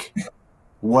 like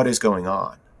what is going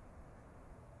on?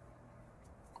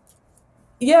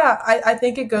 Yeah, I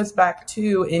think it goes back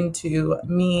into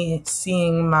me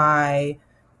seeing my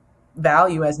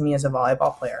value as me as a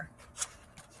volleyball player.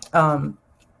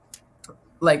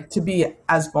 Like to be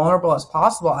as vulnerable as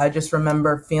possible. I just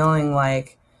remember feeling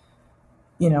like,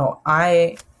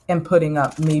 I am putting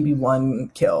up maybe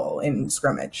 1 kill in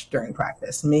scrimmage during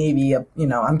practice. Maybe,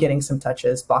 I'm getting some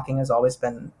touches. Blocking has always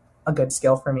been a good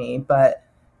skill for me, but,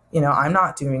 I'm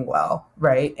not doing well,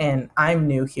 right? And I'm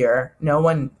new here. No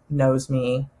one knows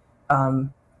me.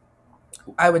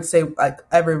 I would say like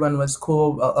everyone was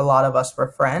cool. A lot of us were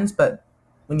friends, but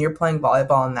when you're playing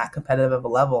volleyball on that competitive of a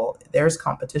level, there's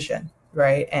competition,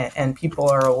 right? And people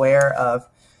are aware of,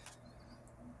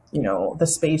 the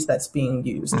space that's being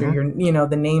used or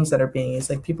the names that are being used.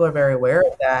 Like people are very aware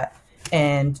of that.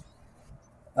 And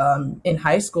in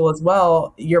high school as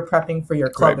well, you're prepping for your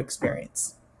club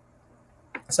experience.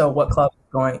 So what club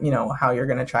is going, how you're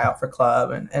going to try out for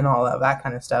club and all of that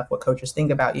kind of stuff, what coaches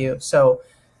think about you. So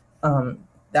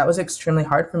that was extremely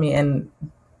hard for me. And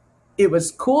it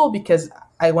was cool because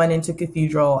I went into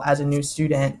Cathedral as a new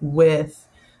student with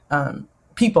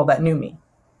people that knew me.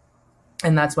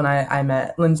 And that's when I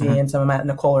met Lindsay and some of my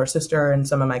Nicole, her sister, and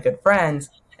some of my good friends.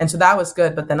 And so that was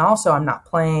good. But then also I'm not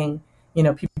playing,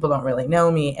 people don't really know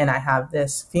me. And I have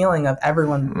this feeling of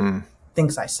everyone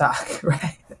thinks I suck,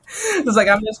 right? It's like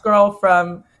I'm this girl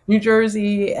from New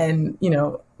Jersey and,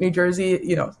 New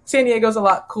Jersey, San Diego's a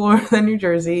lot cooler than New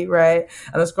Jersey, right?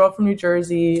 And this girl from New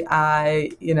Jersey, I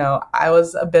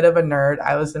was a bit of a nerd.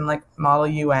 I was in like Model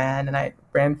UN and I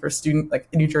ran for student, like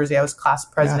in New Jersey, I was class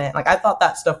president. Yeah. Like I thought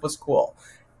that stuff was cool.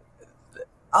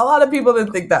 A lot of people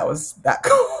didn't think that was that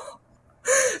cool.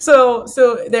 So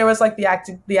there was like the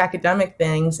academic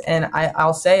things. And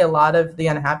I'll say a lot of the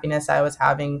unhappiness I was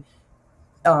having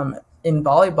in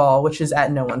volleyball, which is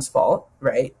at no one's fault,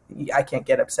 right? I can't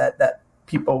get upset that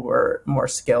people were more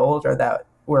skilled or that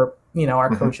we're,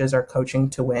 our coaches are coaching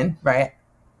to win, right?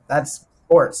 That's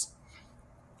sports.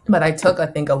 But I took, I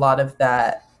think, a lot of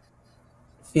that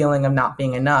feeling of not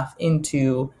being enough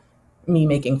into me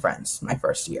making friends my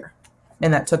first year.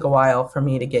 And that took a while for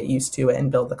me to get used to it and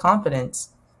build the confidence.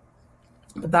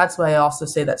 But that's why I also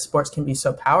say that sports can be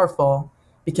so powerful,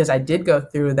 because I did go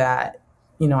through that.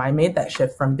 I made that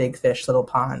shift from big fish, little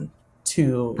pond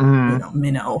to,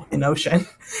 minnow in ocean.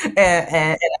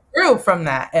 And I grew from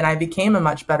that. And I became a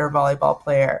much better volleyball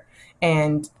player.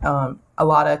 And a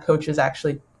lot of coaches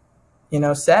actually,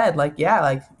 said like, yeah,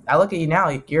 like I look at you now,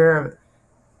 like you're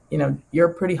a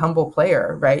pretty humble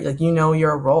player, right? Like,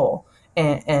 your role.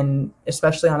 And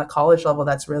especially on a college level,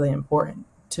 that's really important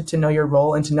to know your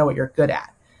role and to know what you're good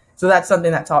at. So that's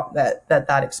something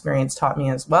that experience taught me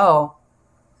as well,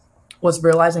 was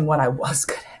realizing what I was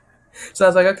good at. So I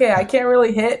was like, okay, I can't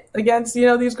really hit against,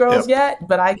 these girls yet,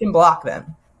 but I can block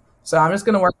them. So I'm just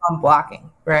going to work on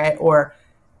blocking, right? Or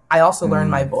I also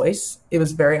learned my voice. It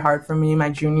was very hard for me my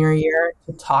junior year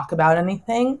to talk about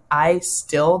anything. I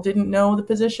still didn't know the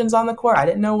positions on the court. I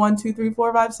didn't know 1, 2, 3,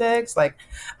 4, 5, 6. Like,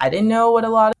 I didn't know what a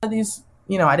lot of these,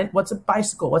 what's a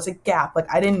bicycle? What's a gap?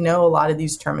 Like, I didn't know a lot of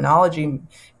these terminology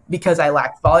because I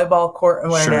lacked volleyball court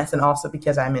awareness and also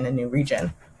because I'm in a new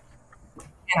region.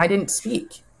 And I didn't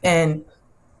speak. And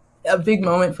a big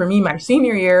moment for me, my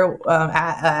senior year,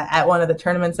 at one of the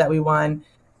tournaments that we won,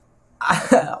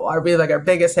 our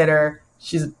biggest hitter,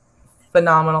 she's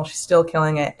phenomenal. She's still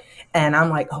killing it. And I'm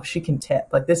like, oh, she can tip.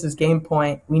 Like, this is game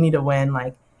point. We need to win.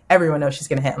 Like, everyone knows she's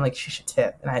going to hit. I'm like, she should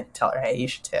tip. And I tell her, hey, you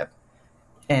should tip.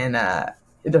 And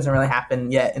it doesn't really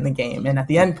happen yet in the game. And at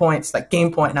the end point, it's like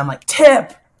game point, and I'm like,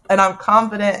 tip. And I'm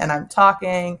confident, and I'm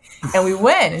talking, and we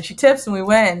win. And she tips, and we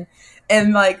win.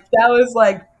 And like, that was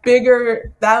like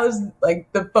bigger. That was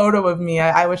like the photo of me.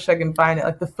 I wish I can find it.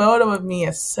 Like, the photo of me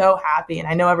is so happy. And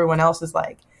I know everyone else is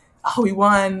like, oh, we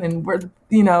won. And we're,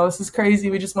 this is crazy.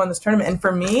 We just won this tournament. And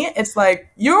for me, it's like,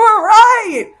 you were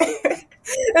right.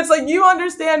 It's like, you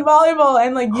understand volleyball,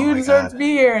 and like, you deserve to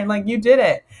be here, and like, you did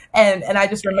it. And I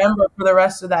just remember for the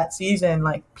rest of that season,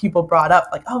 like, people brought up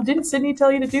like, oh, didn't Sydney tell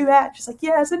you to do that? She's like,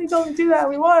 yeah, Sydney told me to do that.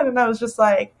 We won. And I was just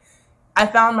like, I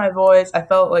found my voice. I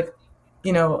felt like,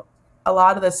 a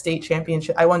lot of the state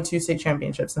championship, I won 2 state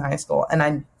championships in high school.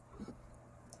 And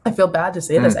I feel bad to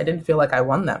say this. I didn't feel like I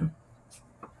won them.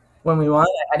 When we won,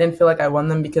 I didn't feel like I won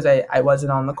them because I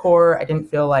wasn't on the court. I didn't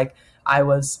feel like I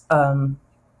was,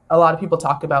 a lot of people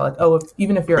talk about like, oh,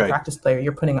 even if you're a practice player,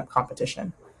 you're putting up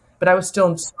competition. But I was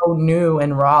still so new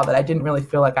and raw that I didn't really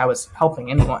feel like I was helping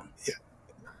anyone.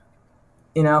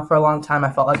 Yeah. For a long time,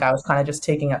 I felt like I was kind of just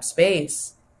taking up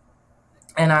space.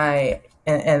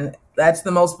 And that's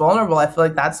the most vulnerable. I feel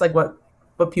like that's like what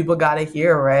people got to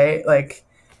hear, right? Like,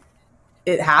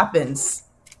 it happens.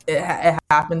 It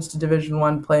happens to Division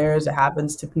I players. It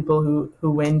happens to people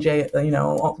who win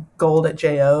gold at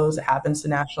JOs. It happens to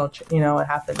national. It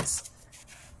happens.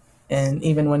 And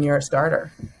even when you're a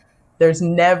starter, there's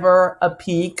never a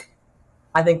peak.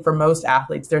 I think for most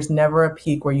athletes, there's never a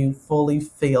peak where you fully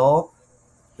feel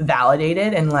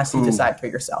validated unless you decide for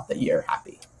yourself that you're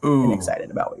happy and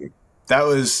excited about what you're doing. That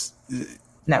was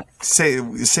no. Say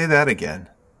that again.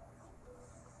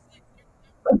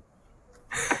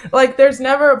 Like, there's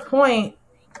never a point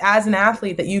as an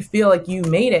athlete that you feel like you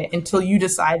made it until you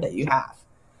decide that you have.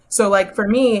 So like, for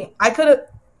me, I could have,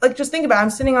 like, just think about it. I'm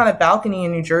sitting on a balcony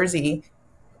in New Jersey,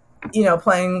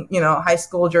 playing, high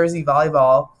school Jersey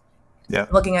volleyball,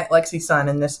 looking at Lexi's son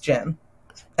in this gym.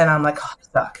 And I'm like, oh, I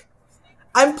suck.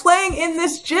 I'm playing in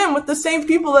this gym with the same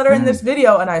people that are in this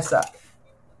video, and I suck.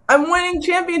 I'm winning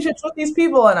championships with these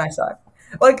people, and I suck.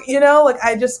 Like,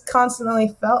 I just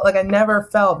constantly felt like I never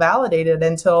felt validated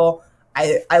until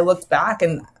I looked back,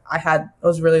 and I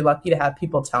was really lucky to have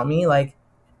people tell me like,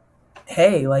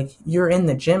 hey, like, you're in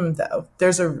the gym though.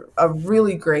 There's a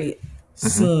really great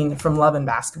scene from Love and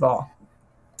Basketball.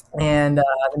 And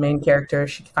the main character,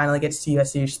 she finally gets to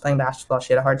USC. She's playing basketball.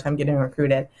 She had a hard time getting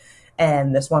recruited.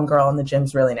 And this one girl in the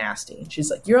gym's really nasty. And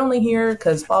she's like, you're only here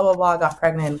because blah, blah, blah, got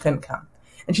pregnant and couldn't come.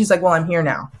 And she's like, well, I'm here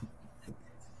now.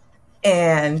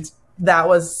 And that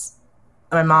was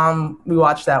my mom. We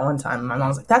watched that one time. My mom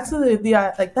was like, that's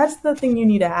that's the thing you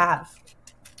need to have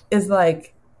is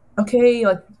like, okay,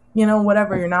 like,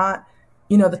 whatever, you're not,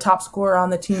 the top scorer on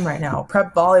the team right now.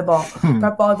 Prep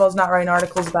volleyball is not writing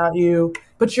articles about you,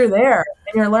 but you're there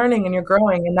and you're learning and you're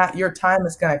growing, and that your time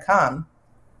is going to come.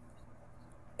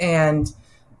 And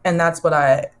that's what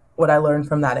I learned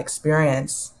from that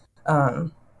experience.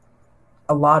 A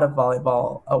lot of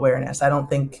volleyball awareness. I don't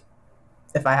think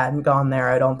if I hadn't gone there,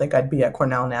 I don't think I'd be at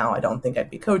Cornell now. I don't think I'd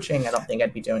be coaching. I don't think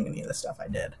I'd be doing any of the stuff I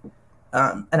did.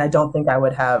 And I don't think I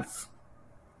would have.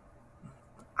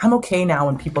 I'm okay now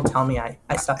when people tell me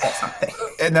I suck at something.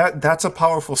 And that's a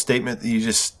powerful statement that you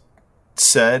just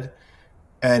said.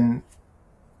 And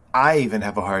I even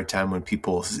have a hard time when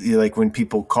people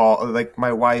call, like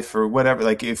my wife or whatever,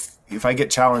 like if I get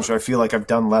challenged or I feel like I've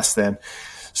done less than.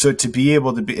 So to be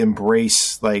able to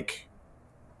embrace, like,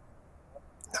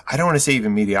 I don't want to say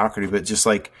even mediocrity, but just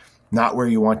like not where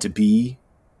you want to be,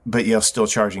 but still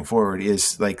charging forward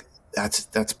is like,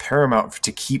 that's paramount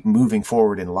to keep moving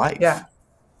forward in life. Yeah.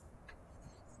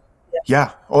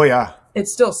 Yeah. Oh yeah. It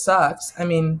still sucks. I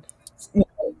mean,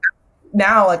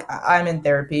 now like I'm in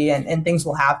therapy and things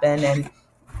will happen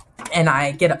and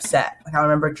I get upset. Like I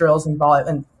remember drills in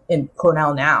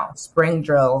Cornell now, spring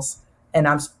drills, and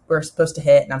we're supposed to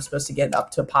hit and I'm supposed to get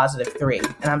up to a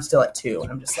 +3 and I'm still at 2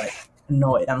 and I'm just like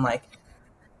annoyed. I'm like,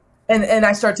 and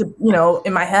I start to,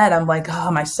 in my head, I'm like,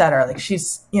 oh, my setter, like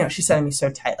she's setting me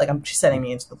so tight. Like she's setting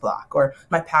me into the block, or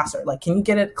my passer, like, can you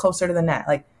get it closer to the net?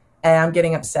 Like, and I'm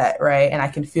getting upset, right? And I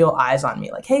can feel eyes on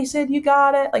me like, hey, Sid, you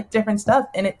got it, like different stuff.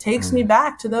 And it takes me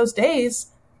back to those days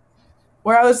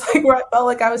where I was like, where I felt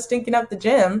like I was stinking up the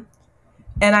gym.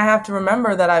 And I have to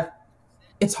remember that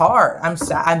it's hard. I'm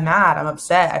sad, I'm mad, I'm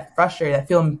upset, I'm frustrated, I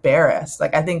feel embarrassed.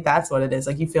 Like, I think that's what it is.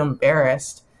 Like, you feel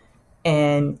embarrassed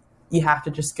and you have to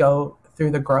just go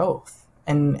through the growth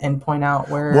and point out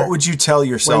where. What would you tell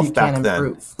yourself back then?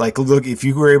 Improve. Like, look, if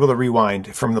you were able to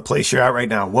rewind from the place you're at right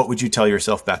now, what would you tell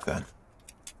yourself back then?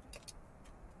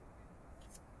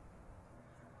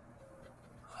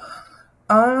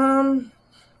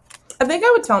 I think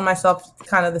I would tell myself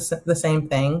kind of the same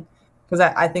thing, because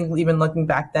I think even looking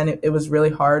back then, it was really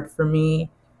hard for me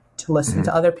to listen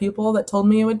to other people that told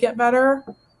me it would get better,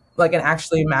 like, and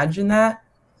actually imagine that.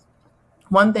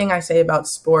 One thing I say about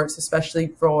sports, especially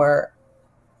for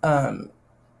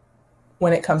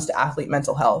when it comes to athlete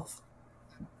mental health,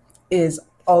 is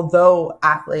although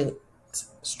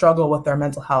athletes struggle with their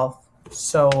mental health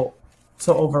so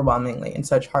overwhelmingly in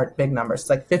such big numbers, it's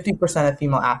like 50% of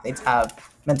female athletes have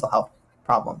mental health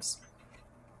problems.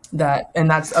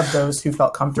 And that's of those who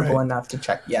felt comfortable enough to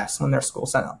check yes when their school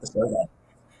sent out the survey.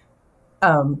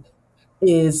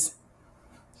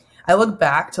 I look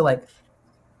back to like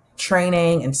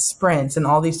training and sprints and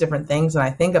all these different things, and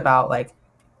I think about like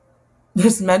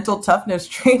this mental toughness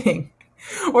training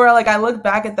where like I look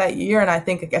back at that year and I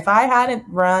think, like, if I hadn't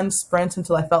run sprints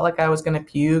until I felt like I was going to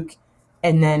puke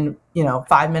and then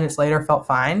 5 minutes later felt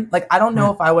fine, like I don't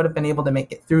know if I would have been able to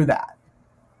make it through that,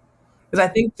 because I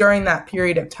think during that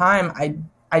period of time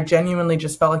I genuinely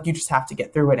just felt like you just have to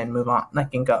get through it and move on,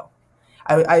 like, and go.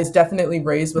 I was definitely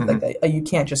raised with like a you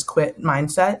can't just quit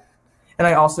mindset. And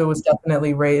I also was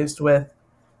definitely raised with,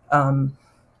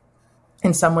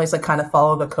 in some ways, like, kind of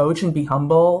follow the coach and be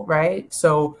humble, right?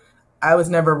 So I was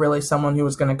never really someone who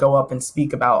was going to go up and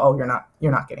speak about, oh, you're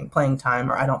not getting playing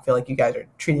time, or I don't feel like you guys are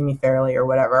treating me fairly, or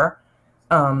whatever.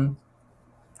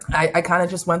 I kind of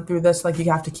just went through this, like, you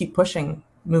have to keep pushing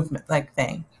movement, like,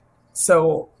 thing.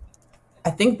 So I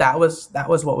think that was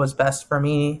what was best for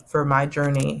me for my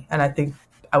journey, and I think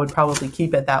I would probably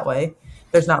keep it that way.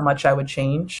 There's not much I would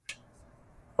change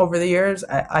over the years.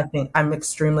 I think I'm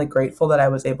extremely grateful that I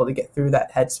was able to get through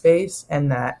that headspace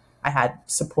and that I had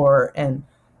support and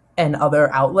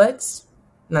other outlets.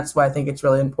 And that's why I think it's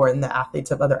really important that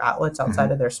athletes have other outlets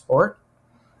outside of their sport.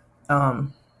 But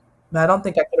I don't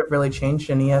think I could have really changed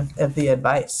any of the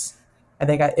advice. I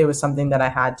think it was something that I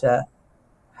had to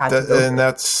go through. And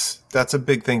that's a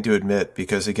big thing to admit,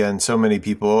 because again, so many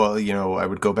people, I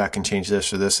would go back and change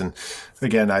this or this. And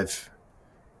again, I've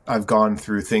gone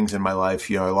through things in my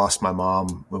life. I lost my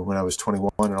mom when I was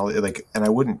 21 and I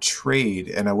wouldn't trade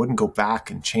and I wouldn't go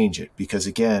back and change it, because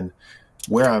again,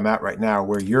 where I'm at right now,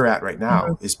 where you're at right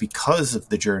now is because of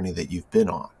the journey that you've been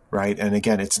on. right? And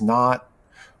again, it's not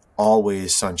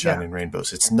always sunshine and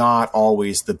rainbows. It's not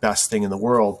always the best thing in the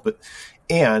world,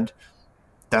 and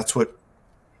that's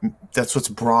what's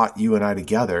brought you and I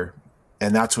together.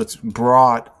 And that's what's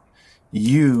brought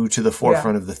you to the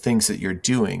forefront of the things that you're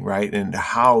doing, right? And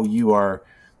how you are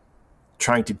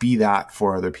trying to be that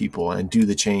for other people and do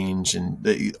the change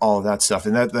and all of that stuff.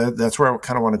 And that's where I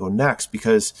kind of want to go next,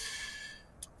 because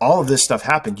all of this stuff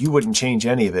happened. You wouldn't change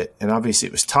any of it. And obviously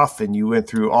it was tough, and you went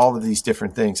through all of these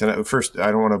different things. And first,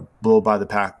 I don't want to blow by the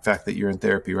fact that you're in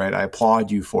therapy, right? I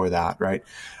applaud you for that, right?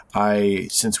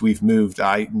 Since we've moved,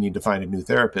 I need to find a new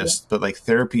therapist, but like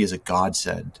therapy is a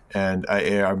godsend. And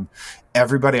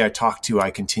everybody I talk to,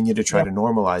 I continue to try to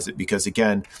normalize it, because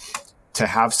again, to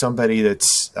have somebody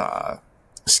that's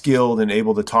skilled and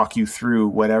able to talk you through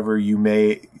whatever you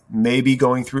may be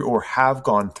going through or have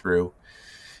gone through,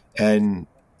 and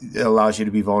it allows you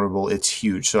to be vulnerable, it's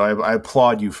huge. So I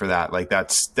applaud you for that. Like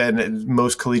then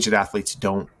most collegiate athletes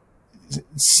don't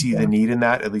see the need in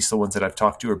that, at least the ones that I've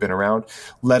talked to or been around,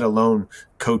 let alone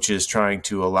coaches trying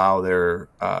to allow their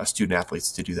student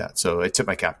athletes to do that. So I tip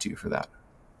my cap to you for that.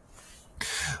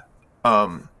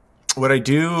 What I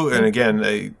do, and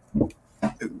again,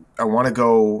 I want to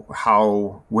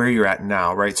go where you're at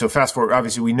now, right? So fast forward,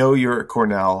 obviously we know you're at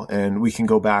Cornell, and we can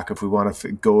go back if we want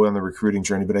to go on the recruiting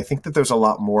journey, but I think that there's a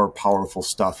lot more powerful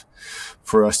stuff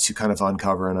for us to kind of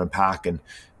uncover and unpack.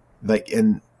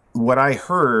 And what I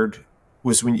heard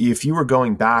was if you were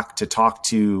going back to talk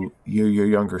to your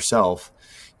younger self,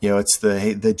 it's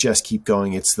the just keep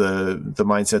going. It's the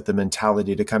mindset, the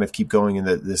mentality to kind of keep going in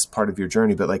this part of your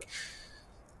journey. But like,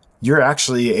 you're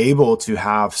actually able to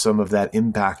have some of that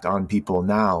impact on people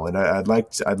now. And I'd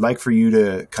like for you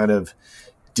to kind of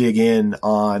dig in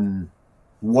on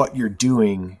what you're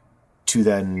doing to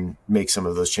then make some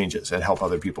of those changes and help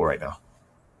other people right now.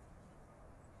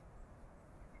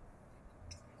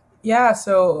 Yeah.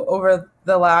 So over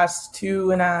the last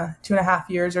two and a half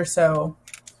years or so,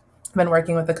 I've been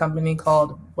working with a company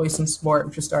called Voice in Sport,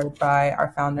 which was started by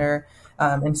our founder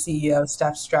and CEO,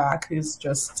 Steph Strack, who's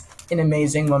just an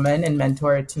amazing woman and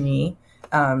mentor to me.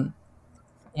 And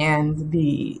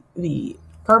the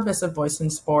purpose of Voice in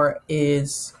Sport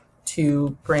is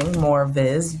to bring more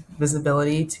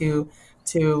visibility to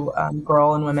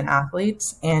girl and women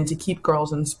athletes, and to keep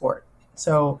girls in sport.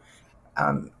 So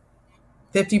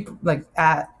 50, like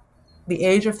at the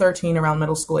age of 13, around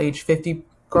middle school age, 50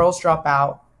 girls drop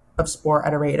out of sport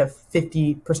at a rate of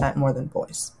 50% more than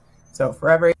boys. So for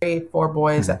every 4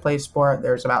 boys that play sport,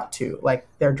 there's about 2, like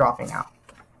they're dropping out.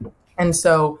 And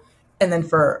then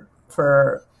for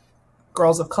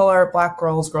girls of color, Black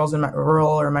girls in rural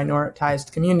or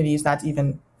minoritized communities, that's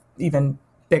even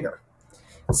bigger.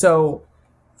 So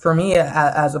for me,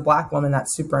 as a Black woman,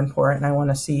 that's super important. I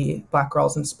want to see Black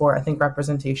girls in sport. I think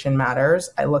representation matters.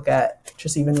 I look at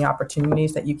just even the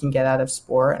opportunities that you can get out of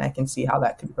sport, and I can see how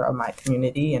that could grow my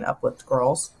community and uplift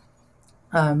girls.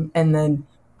 And then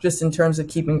just in terms of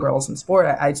keeping girls in sport,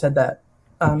 I said that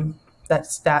that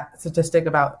statistic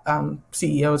about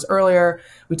CEOs earlier.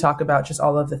 We talk about just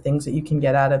all of the things that you can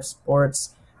get out of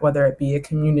sports, whether it be a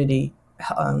community,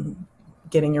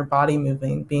 getting your body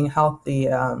moving, being healthy,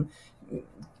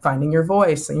 finding your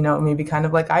voice, maybe kind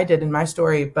of like I did in my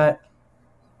story. But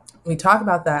we talk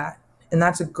about that, and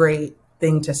that's a great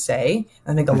thing to say.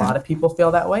 I think a lot of people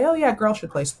feel that way. Oh yeah, girls should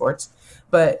play sports.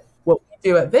 But what we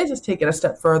do at Viz is take it a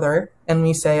step further, and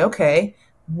we say, okay,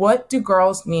 what do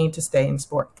girls need to stay in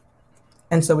sport?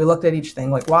 And so we looked at each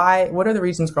thing, like what are the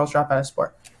reasons girls drop out of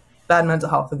sport? Bad mental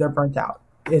health, or they're burnt out,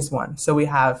 is one. So we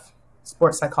have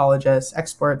sports psychologists,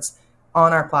 experts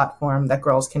on our platform that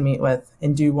girls can meet with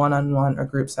and do one-on-one or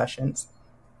group sessions.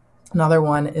 Another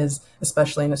one is,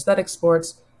 especially in aesthetic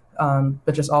sports,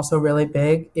 but just also really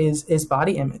big, is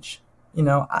body image.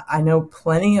 I know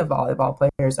plenty of volleyball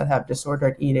players that have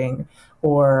disordered eating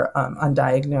or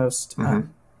undiagnosed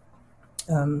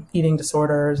eating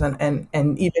disorders, and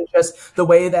even just the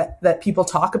way that people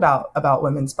talk about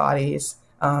women's bodies.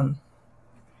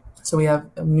 So we have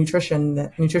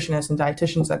nutritionists and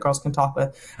dietitians that girls can talk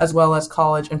with, as well as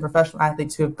college and professional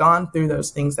athletes who have gone through those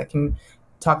things that can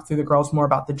talk through the girls more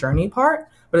about the journey part.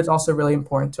 But it's also really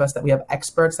important to us that we have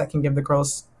experts that can give the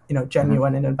girls,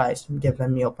 genuine advice and give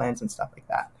them meal plans and stuff like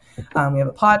that. We have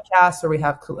a podcast where we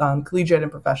have collegiate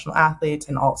and professional athletes,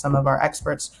 and some of our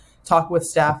experts talk with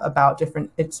staff about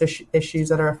different issues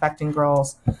that are affecting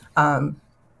girls.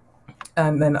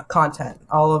 And then content.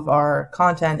 All of our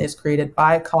content is created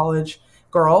by college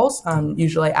girls,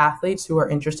 usually athletes who are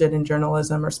interested in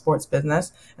journalism or sports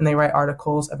business, and they write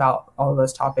articles about all of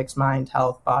those topics: mind,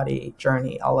 health, body,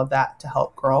 journey, all of that, to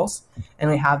help girls.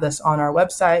 And we have this on our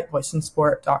website,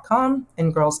 voiceinsport.com,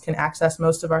 and girls can access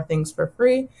most of our things for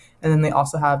free. And then they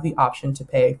also have the option to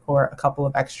pay for a couple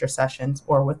of extra sessions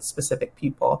or with specific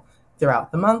people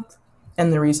throughout the month.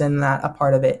 And the reason that a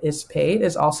part of it is paid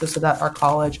is also so that our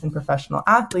college and professional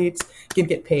athletes can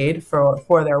get paid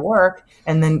for their work,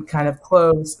 and then kind of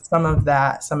close some of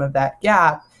that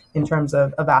gap in terms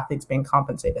of athletes being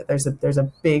compensated. There's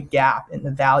a big gap in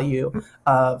the value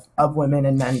of women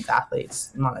and men's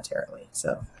athletes monetarily.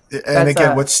 So, and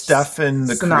again, what Steph and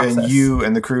the crew, and you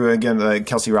and the crew, again, like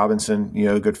Kelsey Robinson,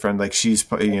 a good friend, like she's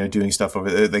doing stuff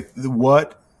over there. Like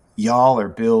what y'all are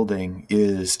building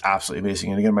is absolutely amazing.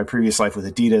 And again, my previous life with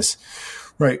Adidas,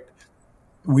 right?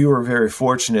 We were very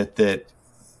fortunate that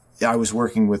I was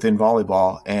working within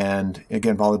volleyball, and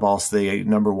again, volleyball is the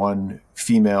number one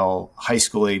female high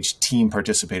school age team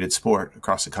participated sport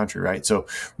across the country, right? So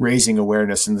raising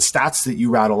awareness, and the stats that you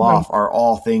rattle off are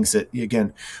all things that,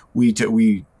 again, we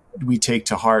take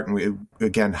to heart. And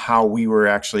again, how we were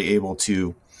actually able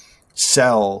to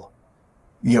sell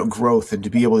growth and to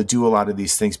be able to do a lot of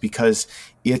these things, because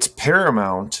it's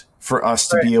paramount for us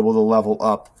to be able to level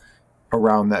up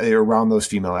around those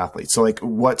female athletes. So like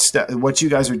what you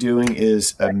guys are doing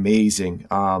is amazing.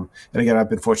 And again, I've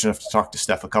been fortunate enough to talk to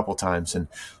Steph a couple times, and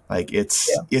like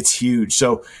it's huge.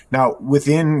 So now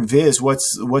within Viz,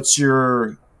 what's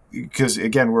your, because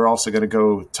again, we're also going to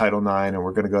go Title IX and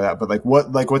we're going to go that, but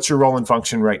what's your role and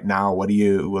function right now? What are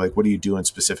you doing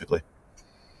specifically?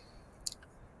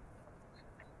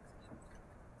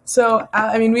 So,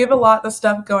 I mean, we have a lot of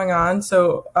stuff going on.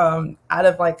 So out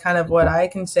of kind of what I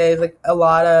can say is a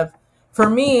lot of, for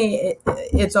me,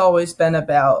 it's always been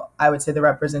about, I would say, the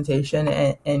representation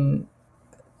and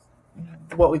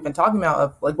what we've been talking about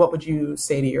of what would you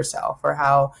say to yourself, or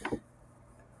how,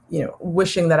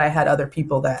 wishing that I had other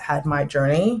people that had my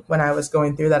journey when I was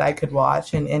going through that I could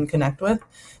watch and connect with.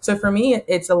 So for me,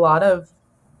 it's a lot of,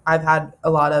 I've had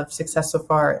a lot of success so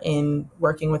far in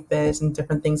working with Viz and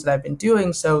different things that I've been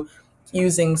doing. So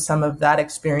using some of that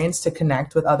experience to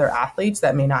connect with other athletes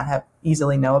that may not have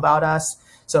easily know about us.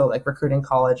 So recruiting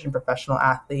college and professional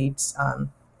athletes,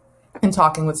 and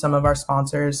talking with some of our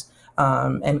sponsors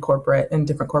and corporate and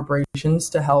different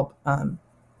corporations to help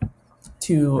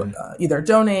to either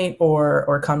donate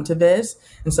or come to Viz.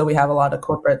 And so we have a lot of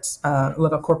corporate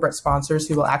sponsors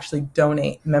who will actually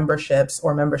donate memberships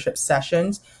or membership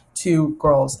sessions to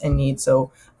girls in need.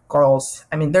 So girls,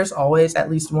 I mean, there's always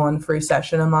at least one free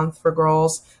session a month for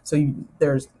girls. So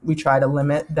we try to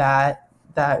limit that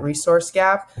resource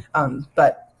gap,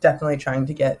 but definitely trying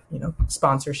to get,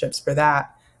 sponsorships for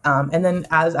that. And then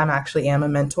as I'm a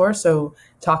mentor, so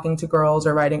talking to girls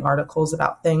or writing articles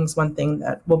about things. One thing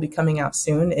that will be coming out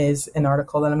soon is an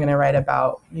article that I'm going to write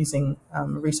about using a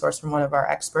resource from one of our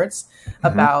experts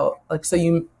about so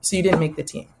you didn't make the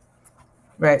team,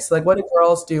 right? So what do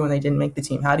girls do when they didn't make the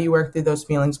team? How do you work through those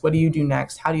feelings? What do you do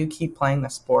next? How do you keep playing the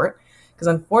sport? Because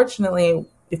unfortunately,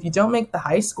 if you don't make the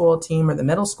high school team or the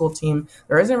middle school team,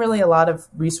 there isn't really a lot of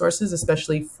resources,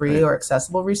 especially free or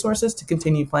accessible resources, to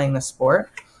continue playing the sport.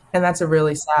 And that's a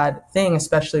really sad thing,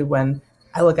 especially when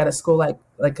I look at a school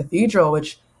like Cathedral,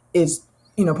 which is,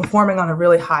 performing on a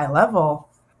really high level,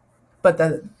 but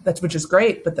which is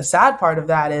great. But the sad part of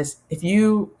that is if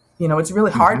it's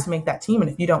really hard to make that team. And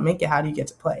if you don't make it, how do you get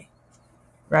to play?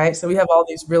 Right. So we have all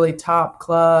these really top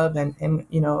club and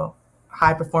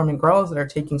high performing girls that are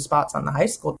taking spots on the high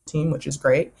school team, which is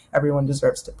great. Everyone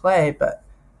deserves to play. But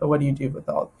what do you do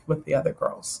with the other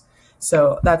girls?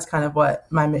 So that's kind of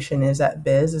what my mission is at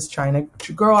Viz, is trying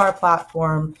to grow our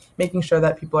platform, making sure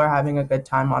that people are having a good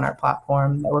time on our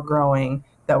platform, that we're growing,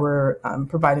 that we're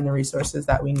providing the resources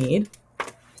that we need.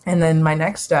 And then my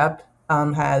next step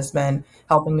has been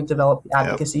helping to develop the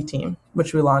advocacy team,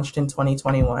 which we launched in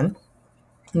 2021.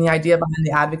 And the idea behind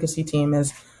the advocacy team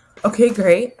is, okay,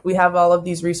 great. We have all of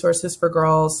these resources for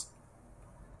girls.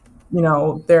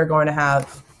 They're going to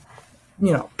have,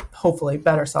 hopefully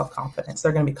better self-confidence.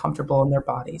 They're going to be comfortable in their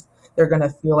bodies. They're going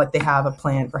to feel like they have a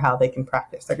plan for how they can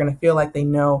practice. They're going to feel like they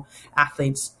know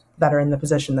athletes that are in the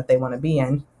position that they want to be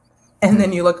in. And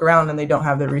then you look around and they don't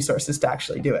have the resources to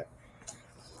actually do it.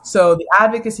 So the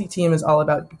advocacy team is all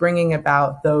about bringing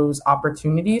about those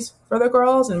opportunities for the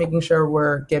girls and making sure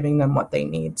we're giving them what they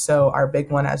need. So our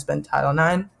big one has been Title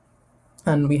IX.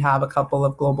 And we have a couple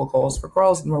of global goals for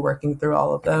girls, and we're working through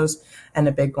all of those. And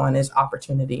a big one is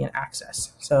opportunity and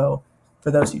access. So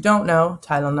for those who don't know,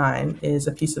 Title IX is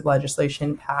a piece of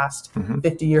legislation passed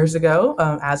 50 years ago,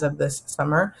 as of this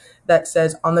summer, that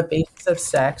says on the basis of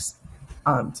sex,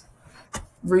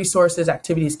 resources,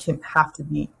 activities can have to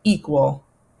be equal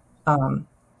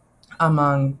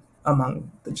among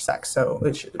the sex. So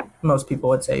most people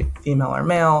would say female or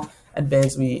male. At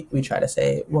Biz, we try to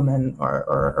say woman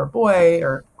or boy,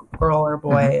 or girl or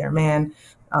boy or man,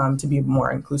 to be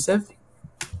more inclusive.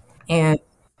 And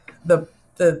the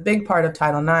big part of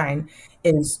Title IX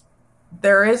is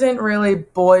there isn't really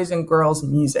boys and girls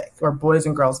music or boys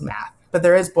and girls math, but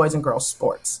there is boys and girls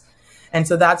sports. And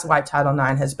so that's why Title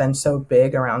IX has been so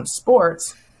big around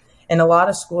sports. And a lot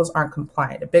of schools aren't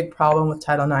compliant. A big problem with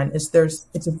Title IX is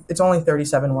it's only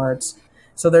 37 words.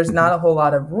 So there's not a whole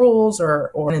lot of rules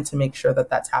or to make sure that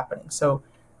that's happening. So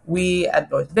we at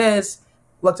both Biz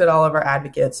looked at all of our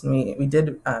advocates, and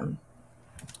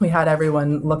we had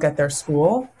everyone look at their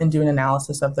school and do an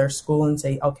analysis of their school and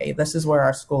say, okay, this is where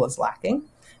our school is lacking.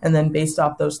 And then based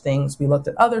off those things, we looked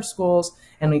at other schools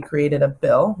and we created a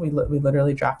bill. We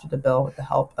literally drafted a bill with the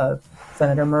help of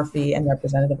Senator Murphy and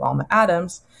Representative Alma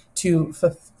Adams to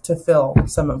fill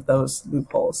some of those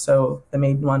loopholes. So the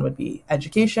main one would be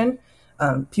education.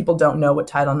 People don't know what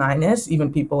Title IX is.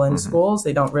 Even people in schools,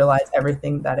 they don't realize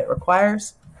everything that it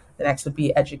requires. The next would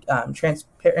be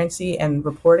transparency and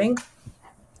reporting.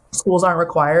 Schools aren't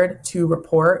required to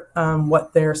report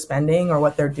what they're spending or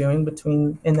what they're doing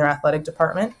in their athletic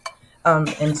department.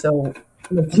 And so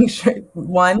making sure,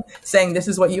 saying this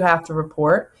is what you have to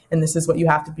report and this is what you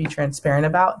have to be transparent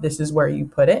about, this is where you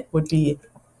put it,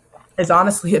 is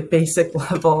honestly a basic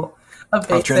level of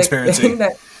transparency.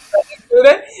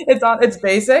 It's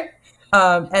basic.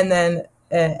 And then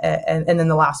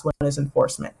the last one is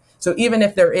enforcement. So even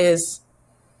if there is,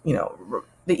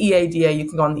 the EADA, you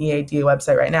can go on the EADA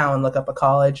website right now and look up a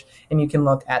college and you can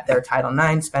look at their Title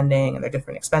IX spending and their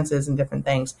different expenses and different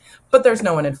things, but there's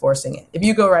no one enforcing it. If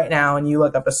you go right now and you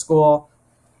look up a school,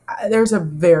 there's a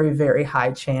very, very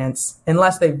high chance,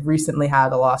 unless they've recently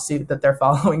had a lawsuit, that they're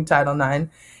following Title IX,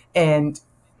 and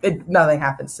nothing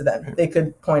happens to them. They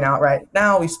could point out right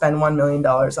now, we spend $1 million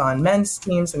on men's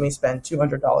teams and we spend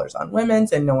 $200 on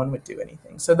women's, and no one would do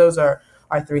anything. So those are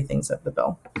our three things of the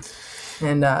bill.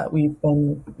 And we've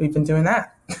been doing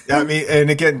that. I mean,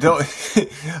 and again,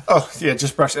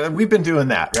 just brush it. We've been doing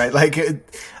that, right? Like,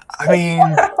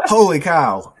 holy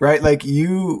cow, right? Like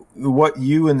what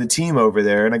you and the team over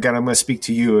there, and again, I'm going to speak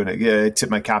to you, and I tip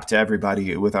my cap to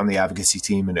everybody on the advocacy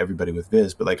team and everybody with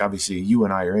Biz, but like, obviously you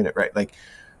and I are in it, right? Like,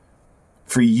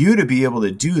 for you to be able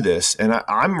to do this, and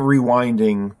I'm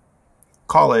rewinding,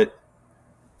 call it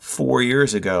 4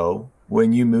 years ago,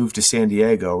 when you moved to San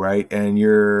Diego, right? And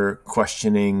you're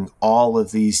questioning all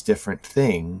of these different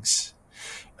things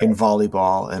in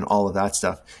volleyball and all of that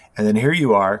stuff. And then here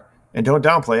you are, and don't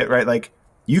downplay it, right? Like,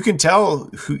 you can tell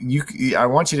I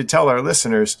want you to tell our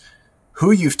listeners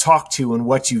who you've talked to and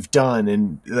what you've done.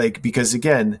 And like, because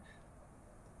again,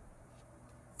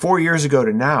 4 years ago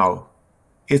to now,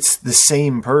 it's the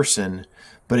same person,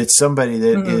 but it's somebody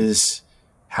that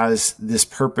has this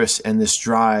purpose and this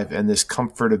drive and this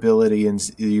comfortability in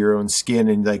your own skin.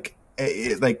 And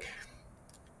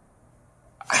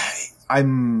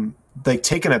I'm like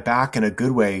taken aback in a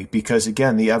good way, because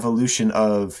again, the evolution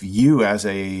of you as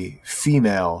a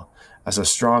female, as a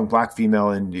strong Black female,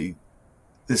 and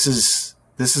this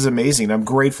is amazing. I'm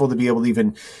grateful to be able to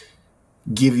even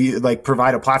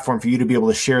provide a platform for you to be able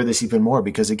to share this even more,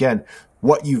 because again,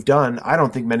 what you've done, I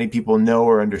don't think many people know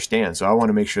or understand. So I want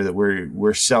to make sure that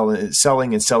we're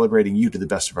selling and celebrating you to the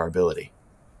best of our ability.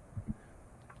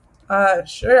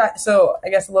 Sure. So I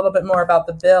guess a little bit more about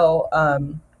the bill.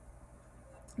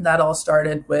 That all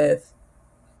started with,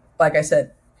 like I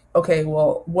said, okay,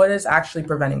 well, what is actually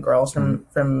preventing girls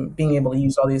from being able to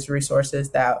use all these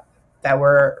resources that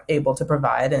we're able to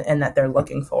provide and that they're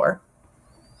looking for?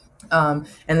 And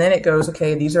then it goes,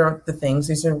 okay, these are the things,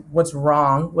 these are what's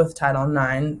wrong with Title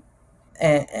IX.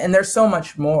 And there's so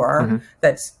much more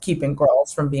that's keeping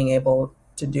girls from being able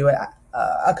to do it.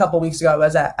 A couple weeks ago, I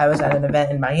was at an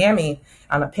event in Miami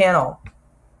on a panel,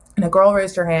 and a girl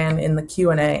raised her hand in the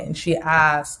Q&A, and she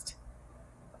asked,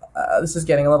 this is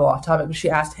getting a little off topic, but she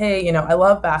asked, hey, I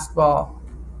love basketball,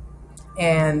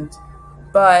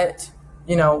 but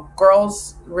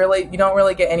girls really, you don't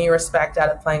really get any respect out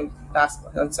of playing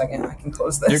basketball. 1 second, I can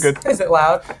close this. You're good. Is it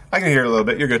loud? I can hear it a little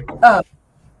bit. You're good.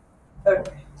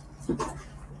 Okay.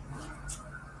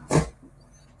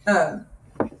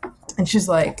 And she's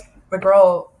like, the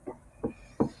girl,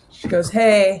 she goes,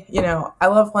 hey, I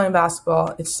love playing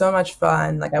basketball. It's so much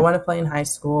fun. Like, I want to play in high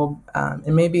school,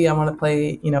 and maybe I want to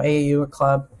play, AAU or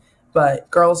club. but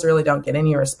girls really don't get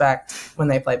any respect when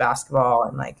they play basketball.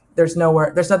 And like, there's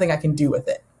nothing I can do with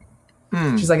it.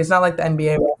 She's like, it's not like the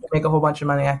NBA where I can make a whole bunch of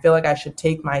money. I feel like I should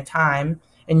take my time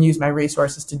and use my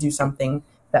resources to do something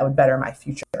that would better my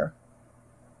future.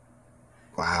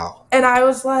 Wow. And I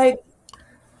was like,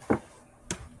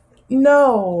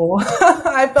 no.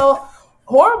 I felt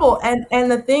horrible. And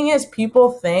the thing is,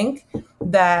 people think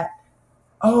that,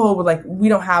 oh, like we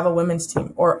don't have a women's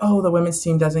team, or, oh, the women's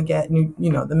team doesn't get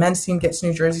the men's team gets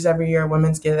new jerseys every year.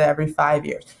 Women's get it every 5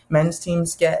 years. Men's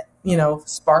teams get,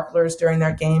 sparklers during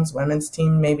their games. Women's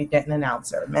team maybe get an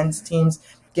announcer. Men's teams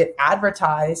get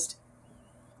advertised,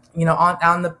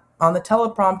 on the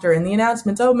teleprompter in the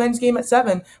announcements. Oh, men's game at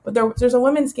 7, but there's a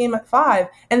women's game at 5.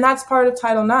 And that's part of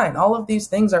Title IX. All of these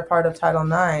things are part of Title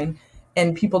IX,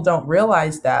 and people don't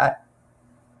realize that.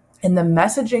 And the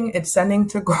messaging it's sending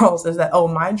to girls is that, oh,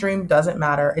 my dream doesn't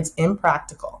matter. It's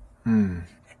impractical. And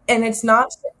it's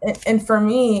not, and for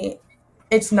me,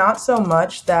 it's not so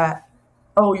much that,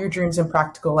 oh, your dream's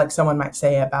impractical, like someone might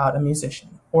say about a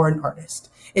musician or an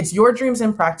artist. It's your dream's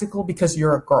impractical because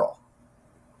you're a girl.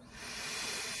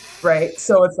 Right?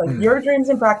 So it's like your dream's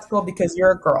impractical because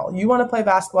you're a girl. You want to play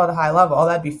basketball at a high level.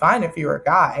 That'd be fine if you were a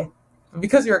guy. But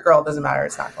because you're a girl, it doesn't matter.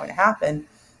 It's not going to happen.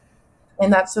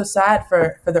 And that's so sad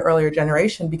for the earlier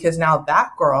generation, because now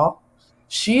that girl,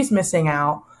 she's missing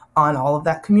out on all of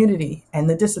that community and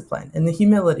the discipline and the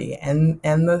humility and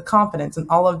the confidence and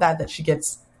all of that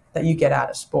you get out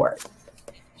of sport.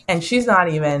 And she's not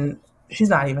even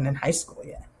in high school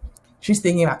yet. She's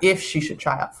thinking about if she should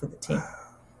try out for the team.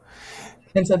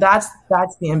 And so that's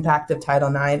the impact of Title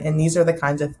IX. And these are the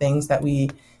kinds of things that we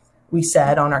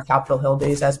said on our Capitol Hill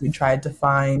days as we tried to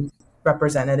find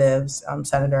representatives,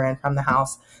 senator and from the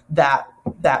House, that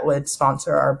would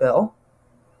sponsor our bill.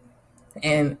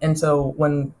 And so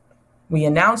when we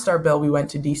announced our bill, we went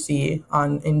to DC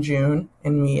in June,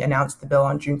 and we announced the bill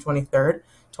on June 23rd,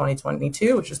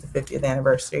 2022, which is the 50th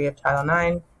anniversary of Title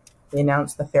IX. We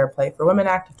announced the Fair Play for Women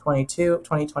Act of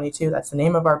 2022. That's the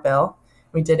name of our bill.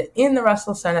 We did it in the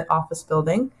Russell Senate office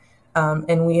building,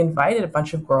 and we invited a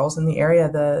bunch of girls in the area,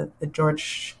 the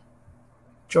George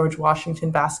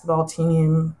Washington basketball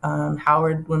team,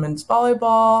 Howard women's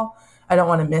volleyball. I don't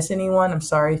want to miss anyone. I'm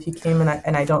sorry if you came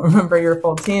and I don't remember your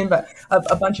full team, but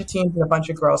a bunch of teams and a bunch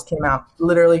of girls came out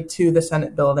literally to the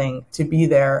Senate building to be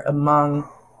there among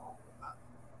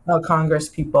Congress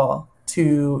people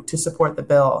to support the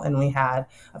bill. And we had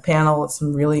a panel with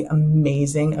some really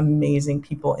amazing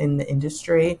people in the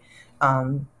industry.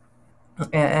 And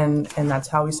that's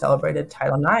how we celebrated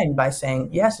Title IX, by saying,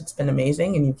 yes, it's been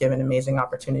amazing, and you've given amazing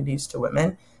opportunities to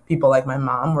women. People like my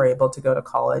mom were able to go to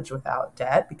college without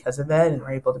debt because of it, and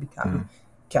were able to become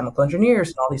chemical engineers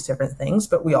and all these different things.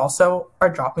 But we also are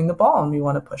dropping the ball, and we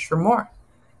want to push for more.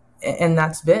 And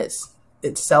that's Viz.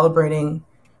 It's celebrating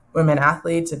women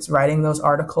athletes. It's writing those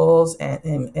articles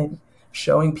and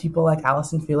showing people like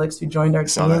Allison Felix, who joined our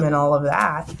team, and all of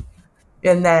that.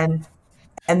 And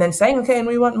then saying, okay, and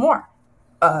we want more.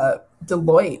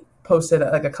 Deloitte posted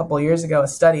a couple of years ago a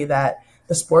study that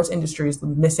the sports industry is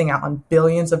missing out on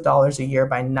billions of dollars a year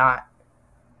by not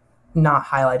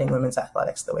highlighting women's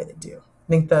athletics the way they do. I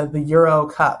think the Euro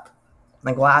Cup,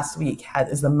 like last week,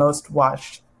 is the most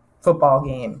watched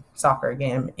soccer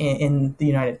game in the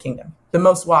United Kingdom. The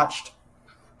most watched,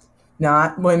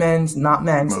 not women's, not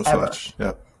men's, most ever. watched.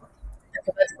 Yep.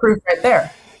 So that's proof right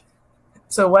there.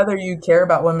 So whether you care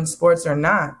about women's sports or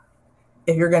not,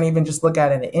 if you're going to even just look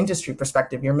at it in an industry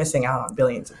perspective, you're missing out on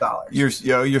billions of dollars.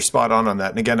 You're spot on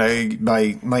that. And again,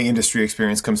 my industry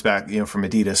experience comes back, from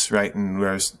Adidas, right? And where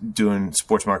I was doing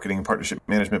sports marketing and partnership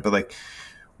management, but like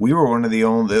we were one of the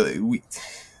only,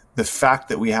 the fact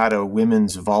that we had a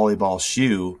women's volleyball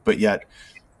shoe, but yet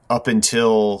up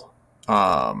until,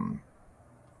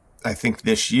 I think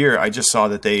this year, I just saw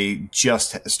that they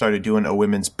just started doing a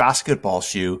women's basketball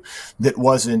shoe that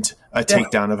wasn't a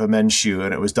takedown of a men's shoe,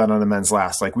 and it was done on a men's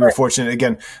last. Like we were fortunate.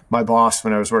 Again, my boss,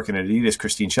 when I was working at Adidas,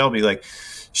 Christine Shelby, like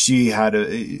she had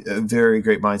a very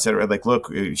great mindset. Right? Like,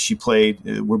 look, she played.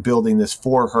 We're building this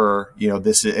for her.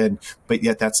 But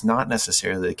yet that's not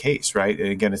necessarily the case, right? And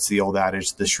again, it's the old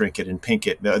adage: the shrink it and pink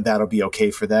it. That'll be okay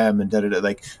for them, and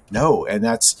like no, and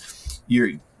that's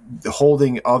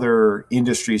holding other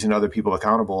industries and other people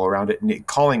accountable around it,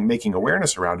 and making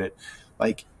awareness around it,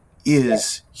 like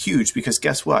is huge, because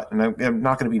guess what? And I'm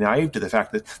not going to be naive to the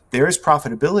fact that there is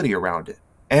profitability around it,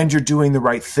 and you're doing the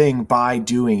right thing by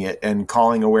doing it and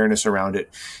calling awareness around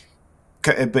it.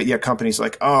 But yet companies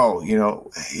like, are you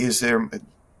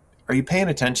paying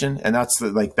attention? And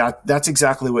that's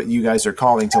exactly what you guys are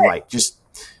calling to light. Just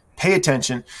pay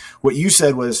attention. What you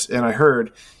said was, and I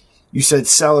heard, you said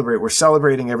celebrate. We're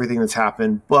celebrating everything that's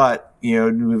happened, but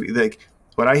like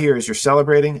what I hear is you're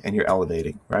celebrating and you're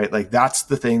elevating, right? Like that's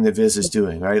the thing that Viz is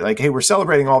doing, right? Like, hey, we're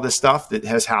celebrating all this stuff that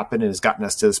has happened and has gotten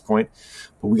us to this point,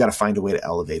 but we got to find a way to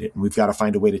elevate it. And we've got to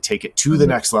find a way to take it to the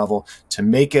next level, to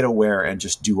make it aware and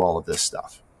just do all of this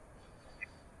stuff.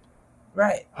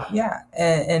 Right. Yeah.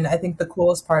 And I think the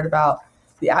coolest part about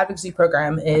the advocacy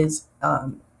program is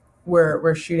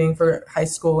we're shooting for high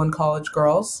school and college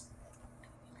girls.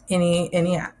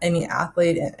 Any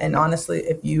athlete, and honestly,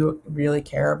 if you really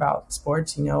care about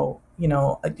sports,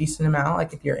 a decent amount,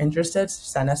 like if you're interested,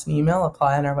 send us an email,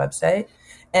 apply on our website,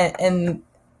 and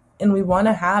we want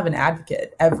to have an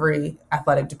advocate every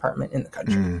athletic department in the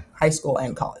country, high school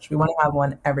and college. We want to have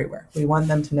one everywhere. We want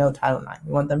them to know Title IX.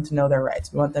 We want them to know their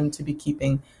rights. We want them to be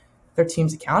keeping their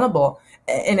teams accountable.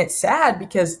 And it's sad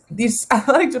because these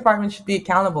athletic departments should be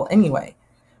accountable anyway.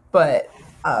 But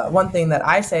one thing that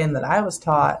I say and that I was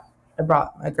taught, I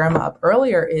brought my grandma up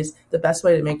earlier, is the best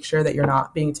way to make sure that you're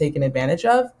not being taken advantage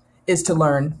of is to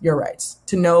learn your rights,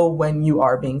 to know when you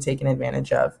are being taken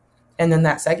advantage of. And then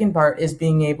that second part is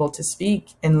being able to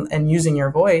speak and using your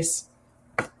voice.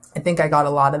 I think I got a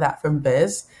lot of that from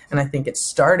Biz, and I think it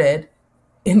started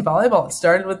in volleyball. It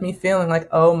started with me feeling like,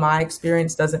 oh, my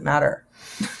experience doesn't matter,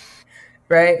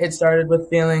 right? It started with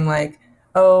feeling like,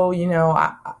 oh,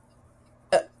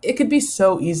 it could be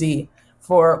so easy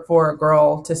for a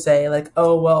girl to say like,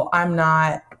 oh, well, I'm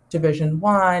not Division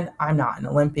I, I'm not an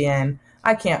Olympian,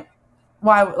 I can't.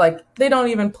 Why? Like they don't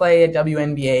even play at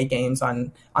WNBA games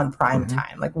on prime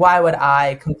time. Like why would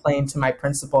I complain to my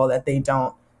principal that they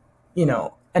don't,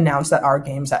 announce that our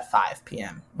game's at 5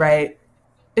 p.m. Right?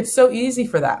 It's so easy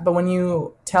for that. But when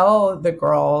you tell the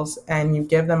girls and you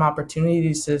give them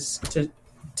opportunities to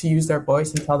use their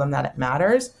voice and tell them that it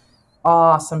matters,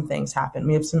 awesome things happen.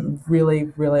 We have some really,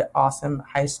 really awesome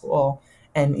high school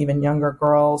and even younger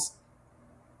girls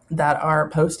that are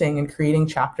posting and creating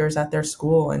chapters at their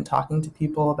school and talking to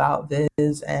people about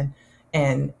Viz and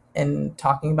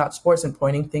talking about sports and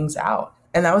pointing things out.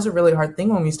 And that was a really hard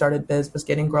thing when we started Viz, was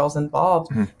getting girls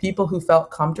involved, people who felt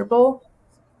comfortable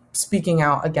speaking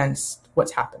out against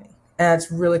what's happening. And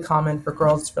it's really common for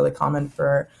girls. It's really common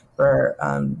for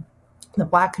the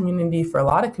Black community, for a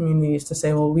lot of communities, to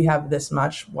say, well, we have this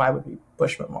much, why would we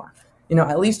push for more?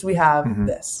 At least we have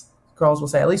this. Girls will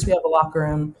say, at least we have a locker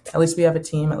room, at least we have a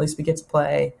team, at least we get to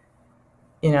play,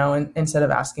 instead of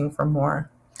asking for more.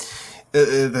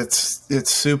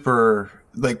 It's super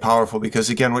powerful, because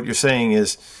again, what you're saying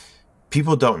is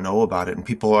people don't know about it, and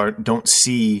people don't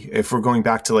see, if we're going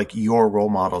back to your role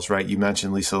models, right? You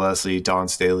mentioned Lisa Leslie, Dawn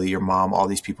Staley, your mom, all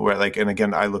these people, right? And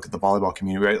again, I look at the volleyball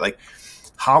community, right?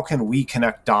 How can we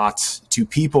connect dots to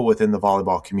people within the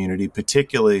volleyball community,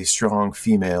 particularly strong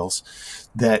females,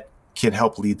 that can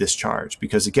help lead this charge?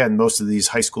 Because again, most of these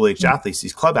high school aged athletes,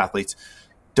 these club athletes,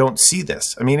 don't see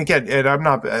this. I mean, again, and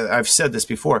I've said this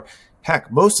before,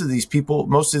 heck, most of these people,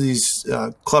 most of these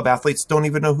club athletes don't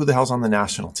even know who the hell's on the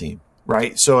national team.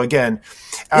 Right. So again,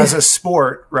 as a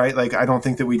sport, right, I don't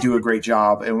think that we do a great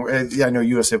job. And I know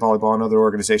USA Volleyball and other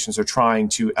organizations are trying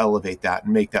to elevate that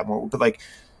and make that more. But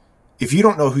if you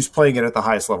don't know who's playing it at the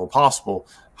highest level possible,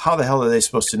 how the hell are they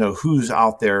supposed to know who's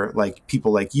out there,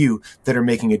 people like you, that are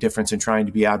making a difference and trying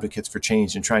to be advocates for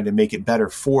change and trying to make it better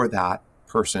for that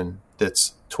person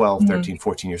that's 12, 13,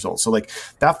 14 years old? So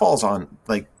that falls on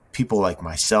people like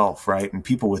myself, right? And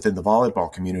people within the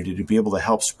volleyball community to be able to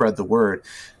help spread the word.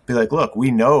 Be like, look,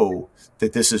 we know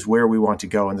that this is where we want to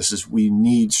go, and we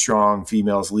need strong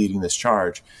females leading this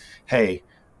charge. Hey,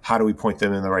 how do we point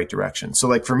them in the right direction?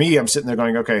 So for me, I'm sitting there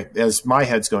going, okay, as my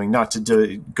head's going, not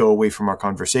to go away from our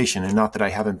conversation, and not that I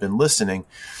haven't been listening,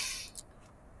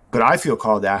 but I feel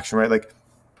called to action, right?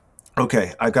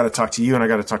 Okay, I've got to talk to you and I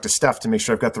got to talk to Steph to make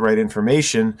sure I've got the right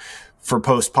information for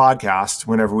post podcast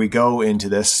whenever we go into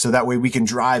this. So that way we can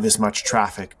drive as much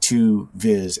traffic to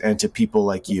Viz and to people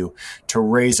like you to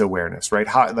raise awareness, right?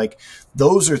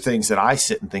 Those are things that I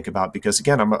sit and think about, because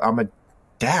again, I'm a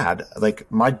dad.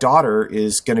 My daughter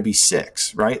is going to be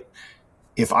 6, right?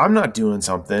 If I'm not doing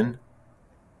something,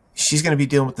 she's going to be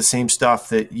dealing with the same stuff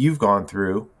that you've gone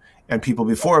through and people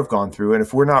before have gone through. And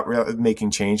if we're not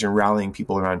making change and rallying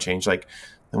people around change, then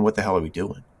what the hell are we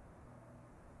doing?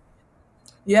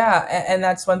 Yeah. And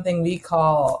that's one thing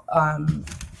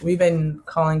we've been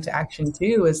calling to action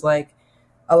too, is a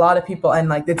lot of people,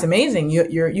 and it's amazing.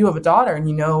 You have a daughter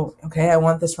and okay, I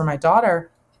want this for my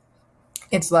daughter.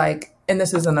 It's and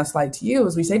this isn't a slight to you,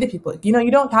 as we say to people,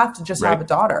 you don't have to just have a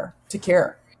daughter to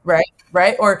care, right?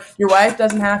 Right. Or your wife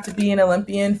doesn't have to be an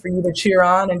Olympian for you to cheer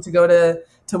on and to go to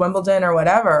Wimbledon or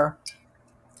whatever.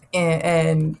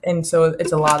 and so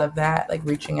it's a lot of that, like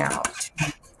reaching out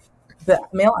to the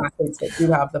male athletes that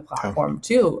do have the Oh. platform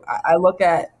too. I look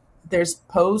at, there's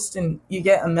posts and you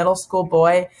get a middle school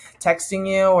boy texting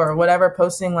you or whatever,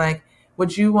 posting like,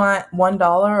 would you want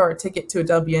 $1 or a ticket to a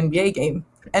WNBA game?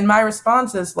 And my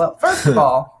response is, well, first of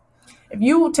all, if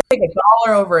you take $1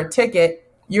 over a ticket,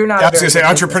 you're not. I was going to say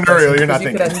entrepreneurial. You're not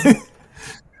thinking. You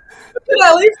could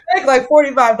at least take like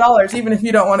 $45, even if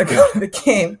you don't want to go to the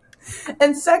game.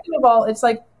 And second of all, it's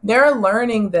like they're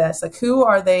learning this. Like, who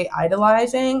are they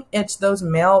idolizing? It's those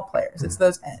male players. It's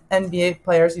those NBA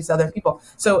players, these other people.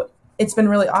 So it's been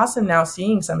really awesome now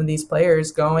seeing some of these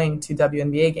players going to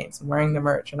WNBA games and wearing the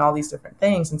merch and all these different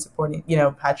things and supporting,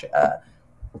 Patrick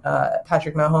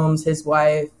Mahomes, his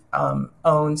wife,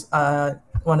 owns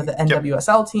one of the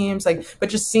NWSL teams. But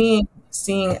just seeing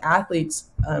athletes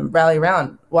rally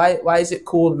around. Why is it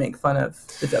cool to make fun of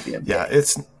the WNBA?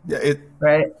 Yeah,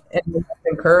 right. And it's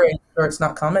encouraged or it's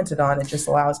not commented on. It just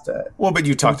allows to. Well, but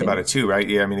you talked about it too, right?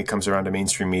 Yeah, I mean, it comes around to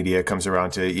mainstream media. It comes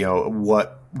around to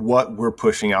what we're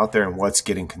pushing out there and what's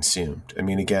getting consumed. I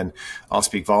mean, again, I'll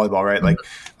speak volleyball, right? Like,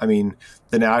 I mean,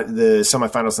 the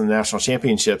semifinals and the national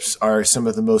championships are some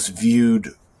of the most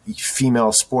viewed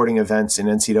female sporting events in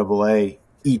NCAA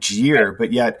each year,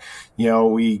 but yet,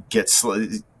 we get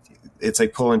it's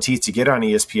like pulling teeth to get on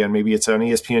ESPN. Maybe it's on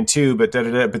ESPN2,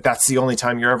 but that's the only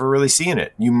time you're ever really seeing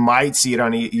it. You might see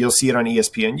it you'll see it on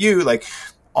ESPNU, like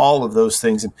all of those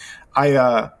things. And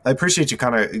I appreciate you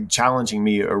kind of challenging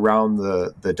me around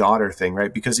the daughter thing,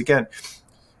 right? Because again,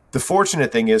 the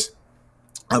fortunate thing is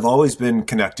I've always been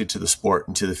connected to the sport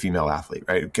and to the female athlete,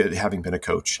 right? Having been a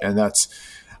coach, and that's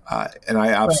and I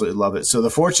absolutely love it. So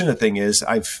the fortunate thing is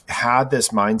I've had this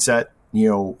mindset,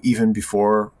 even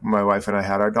before my wife and I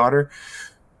had our daughter.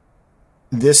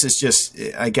 This is just,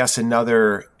 I guess,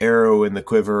 another arrow in the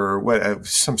quiver, or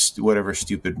whatever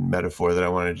stupid metaphor that I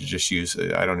wanted to just use.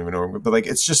 I don't even know, but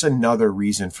it's just another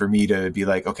reason for me to be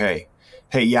like, okay,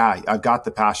 hey, yeah, I've got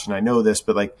the passion, I know this,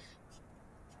 but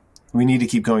we need to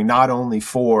keep going, not only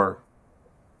for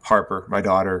Harper, my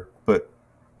daughter, but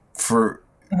for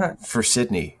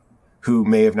Sydney, who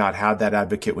may have not had that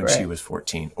advocate when she was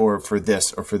 14, or for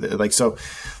this, or for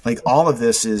the, all of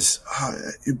this is,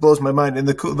 it blows my mind. And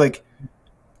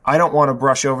I don't want to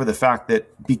brush over the fact that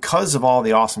because of all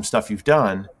the awesome stuff you've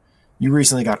done, you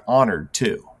recently got honored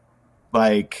too.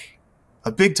 Like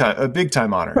a big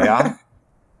time honor. Yeah.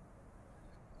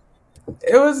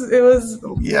 It was.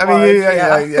 Yeah, I mean,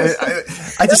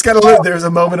 I just got to live. There's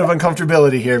a moment of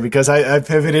uncomfortability here because I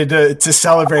pivoted to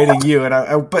celebrating you,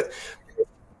 and but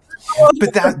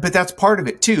that's part of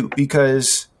it too,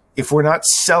 because if we're not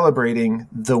celebrating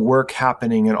the work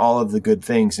happening and all of the good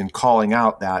things and calling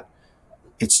out that,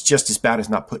 it's just as bad as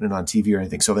not putting it on TV or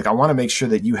anything. So I want to make sure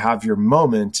that you have your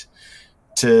moment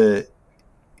to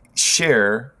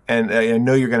share, and I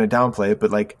know you're going to downplay it,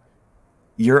 but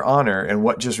your honor and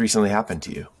what just recently happened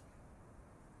to you.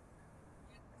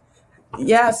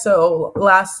 Yeah. So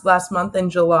last month in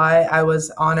July, I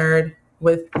was honored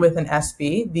with an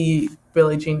ESPY, the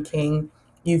Billie Jean King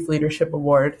Youth Leadership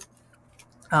Award,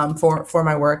 for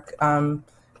my work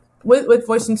with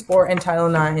Voice in Sport and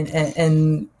Title IX,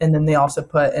 and then they also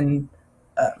put an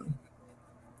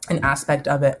aspect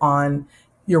of it on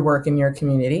your work in your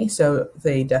community. So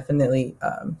they definitely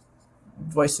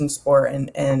Voice in Sport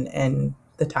and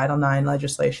the Title IX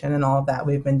legislation and all of that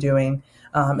we've been doing,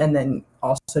 and then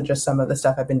also just some of the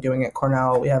stuff I've been doing at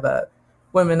Cornell. We have a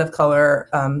women of color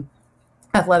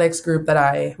athletics group that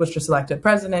I was just elected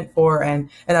president for, and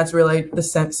that's really the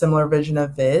similar vision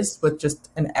of Viz, with just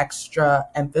an extra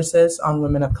emphasis on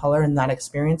women of color and that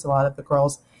experience. A lot of the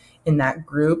girls in that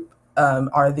group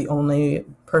are the only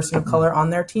person of color on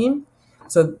their team,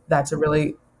 so that's a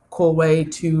really cool way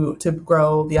to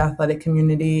grow the athletic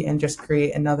community and just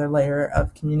create another layer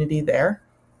of community there.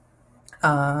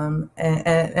 And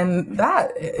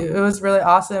that it was really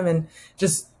awesome, and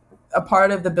just a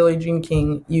part of the Billie Jean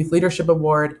King Youth Leadership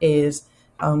Award is,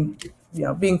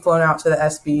 being flown out to the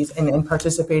ESPYs and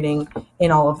participating in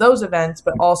all of those events,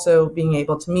 but also being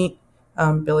able to meet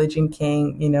Billie Jean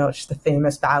King. Just the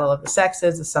famous Battle of the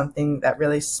Sexes is something that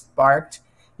really sparked,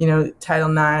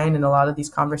 Title IX and a lot of these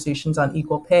conversations on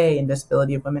equal pay and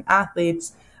disability of women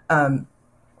athletes. And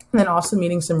then also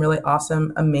meeting some really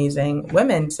awesome, amazing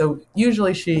women. So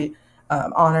usually she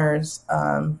honors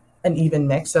an even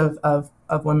mix of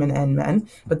women and men,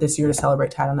 but this year to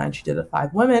celebrate Title IX, she did it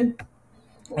 5 women,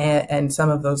 and some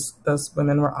of those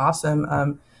women were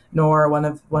awesome. Nor, one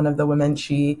of the women,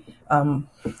 she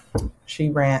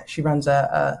runs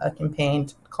a campaign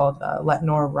called Let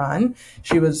Nor Run.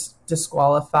 She was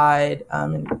disqualified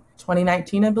in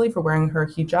 2019, I believe, for wearing her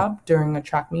hijab during a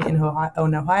track meet in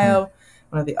Ohio.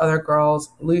 One of the other girls,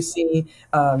 Lucy,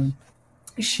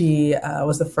 she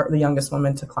was the youngest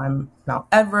woman to climb Mount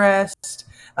Everest.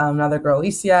 Another girl,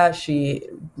 Alicia, she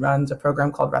runs a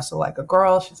program called Wrestle Like a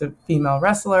Girl. She's a female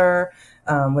wrestler,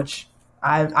 which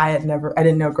I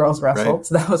didn't know girls wrestled, right.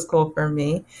 So that was cool for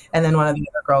me. And then one of the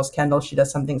other girls, Kendall, she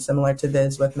does something similar to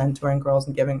this with mentoring girls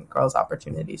and giving girls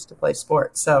opportunities to play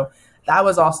sports. So that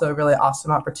was also a really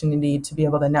awesome opportunity to be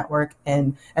able to network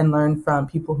and learn from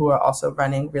people who are also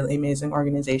running really amazing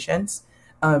organizations.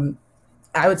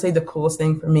 I would say the coolest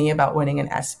thing for me about winning an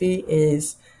ESPY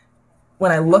is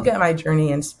when I look at my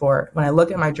journey in sport, when I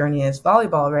look at my journey as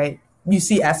volleyball, right? You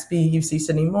see ESPY, you see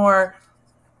Sydney Moore,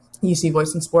 you see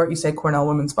Voice in Sport, you say Cornell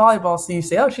Women's Volleyball. So you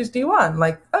say, oh, she's D1.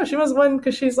 Like, oh, she must win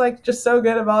because she's like just so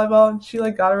good at volleyball and she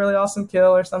like got a really awesome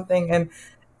kill or something. And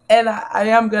I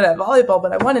am good at volleyball,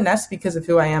 but I won an ESPY because of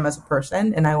who I am as a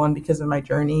person. And I won because of my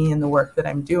journey and the work that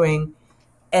I'm doing.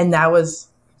 And that was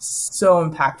so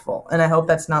impactful. And I hope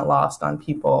that's not lost on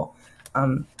people.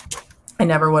 I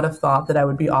never would have thought that I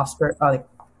would be honored at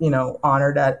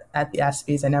the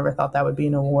ESPYs. I never thought that would be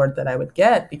an award that I would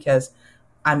get because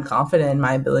I'm confident in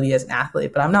my ability as an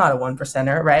athlete, but I'm not a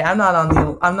 1%er, right? I'm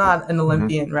not an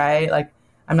Olympian, right? Like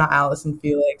I'm not Allison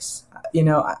Felix,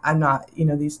 I'm not,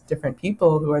 these different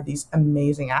people who are these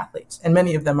amazing athletes. And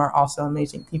many of them are also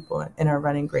amazing people and are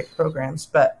running great programs.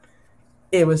 But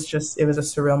it was a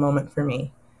surreal moment for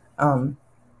me. And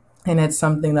it's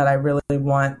something that I really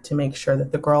want to make sure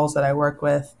that the girls that I work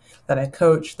with, that I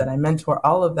coach, that I mentor,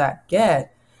 all of that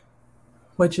get,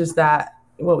 which is that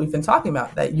what we've been talking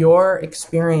about, that your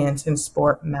experience in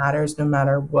sport matters no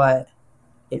matter what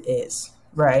it is,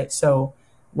 right? So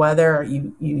whether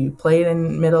you played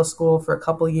in middle school for a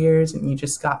couple of years and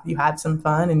you had some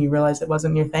fun and you realized it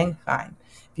wasn't your thing, fine.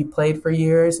 If you played for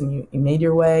years and you made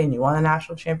your way and you won a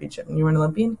national championship and you were an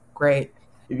Olympian, great.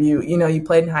 If you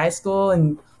played in high school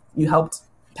and you helped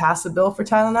pass a bill for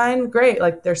Title IX, great.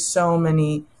 Like there's so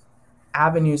many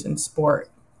avenues in sport.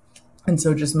 And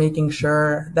so just making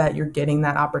sure that you're getting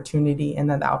that opportunity and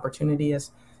that the opportunity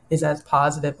is as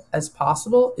positive as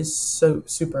possible is so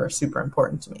super, super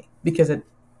important to me because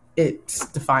it's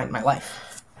defined my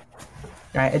life,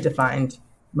 right? It defined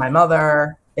my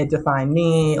mother. It defined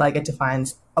me. Like it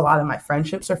defines a lot of my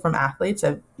friendships are from athletes,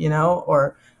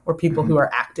 or people who are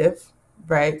active,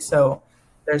 right? So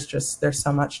there's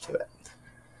so much to it.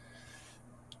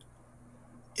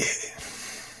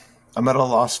 I'm at a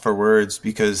loss for words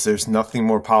because there's nothing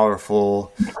more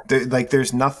powerful.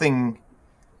 There's nothing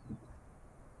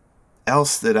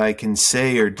else that I can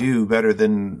say or do better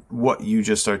than what you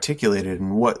just articulated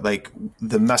and what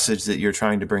the message that you're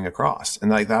trying to bring across.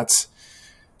 And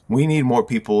we need more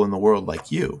people in the world like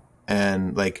you.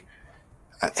 And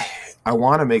I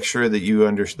want to make sure that you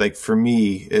understand, for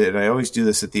me, and I always do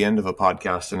this at the end of a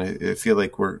podcast, and I feel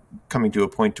like we're coming to a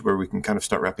point to where we can kind of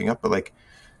start wrapping up, but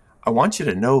I want you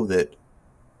to know that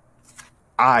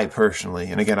I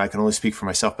personally, and again, I can only speak for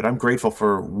myself, but I'm grateful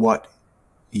for what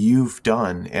you've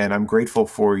done. And I'm grateful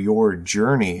for your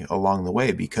journey along the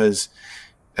way, because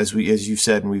as you've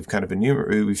said, and we've kind of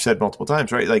we've said multiple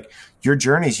times, right? Your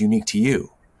journey is unique to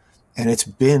you and it's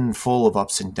been full of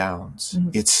ups and downs. Mm-hmm.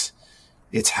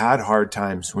 It's had hard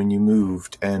times when you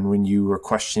moved and when you were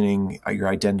questioning your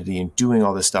identity and doing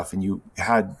all this stuff and you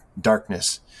had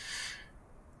darkness.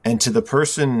 And to the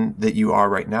person that you are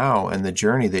right now and the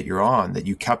journey that you're on, that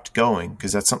you kept going,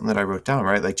 because that's something that I wrote down,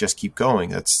 right? Just keep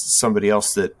going. That's somebody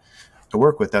else that I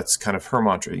work with. That's kind of her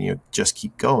mantra, just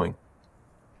keep going.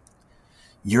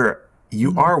 You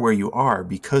are where you are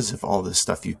because of all this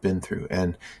stuff you've been through.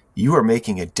 And you are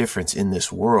making a difference in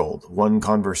this world. One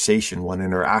conversation, one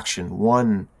interaction,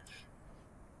 one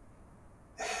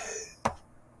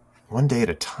day at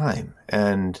a time.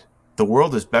 And the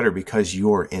world is better because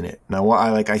you're in it. Now,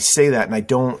 I say that, and I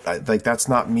don't that's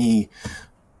not me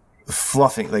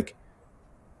fluffing.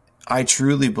 I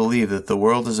truly believe that the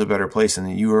world is a better place and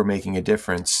that you are making a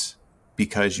difference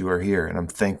because you are here. And I'm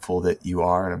thankful that you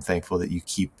are, and I'm thankful that you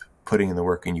keep putting in the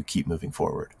work and you keep moving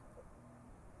forward.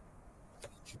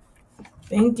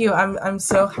 Thank you. I'm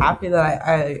so happy that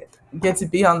I get to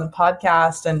be on the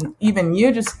podcast, and even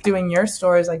you just doing your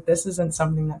stories. This isn't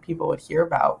something that people would hear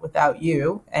about without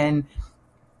you. And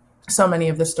so many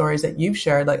of the stories that you've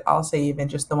shared, I'll say even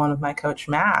just the one with my coach,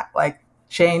 Matt,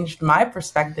 changed my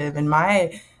perspective and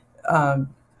my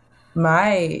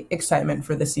excitement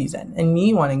for the season and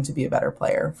me wanting to be a better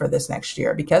player for this next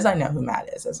year because I know who Matt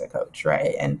is as a coach.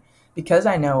 Right. And because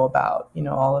I know about,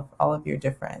 all of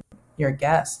your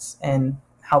guests and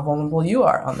how vulnerable you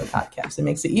are on the podcast. It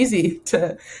makes it easy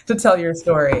to tell your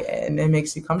story, and it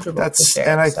makes you comfortable to share.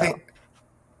 And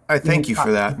I thank you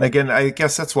for that. And again, I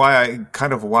guess that's why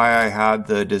I had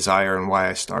the desire and why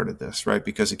I started this, right?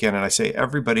 Because again, and I say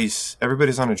everybody's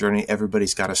on a journey,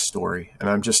 everybody's got a story. And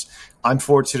I'm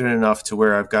fortunate enough to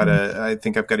where I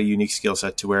think I've got a unique skill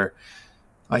set to where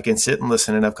I can sit and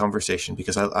listen and have conversation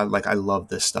because I love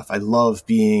this stuff. I love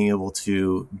being able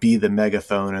to be the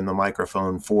megaphone and the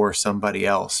microphone for somebody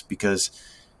else because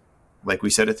like we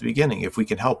said at the beginning, if we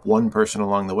can help one person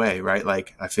along the way, right?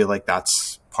 Like I feel like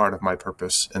that's part of my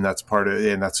purpose and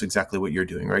that's exactly what you're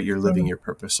doing, right? You're living your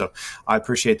purpose. So I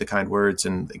appreciate the kind words.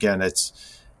 And again,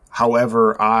 it's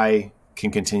however I can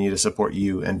continue to support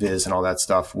you and Viz and all that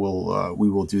stuff. We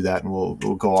will do that and we'll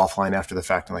go offline after the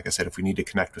fact. And like I said, if we need to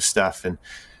connect with Steph and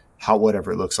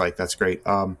whatever it looks like, that's great.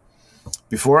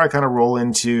 Before I kind of roll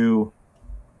into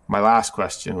my last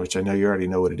question, which I know you already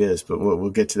know what it is, but we'll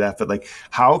get to that. But like,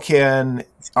 how can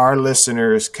our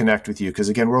listeners connect with you? Because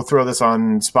again, we'll throw this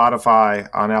on Spotify,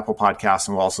 on Apple Podcasts,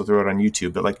 and we'll also throw it on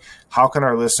YouTube. But like, how can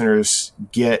our listeners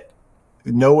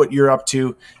know what you're up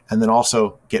to, and then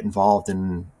also get involved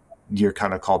in your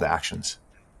kind of call to actions?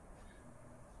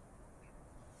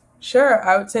 Sure.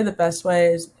 I would say the best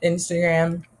way is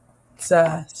Instagram. It's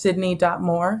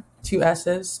Sydney.Moore, 2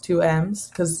 S's, 2 M's,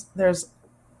 because there's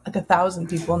like 1,000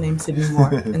 people named Sydney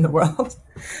Moore in the world.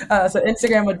 So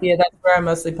Instagram would be that's where I'm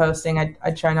mostly posting.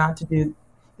 I try not to do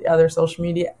the other social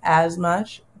media as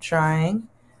much, trying.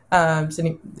 And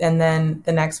then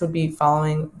the next would be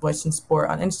following Voice in Sport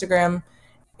on Instagram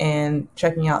and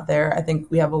checking out there. I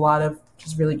think we have a lot of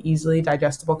just really easily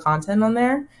digestible content on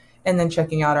there. And then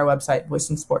checking out our website,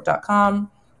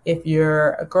 voiceinsport.com. If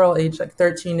you're a girl aged like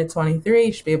 13 to 23,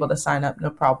 you should be able to sign up,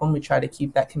 no problem. We try to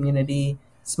keep that community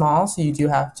small, so you do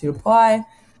have to apply,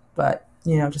 but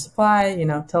just apply,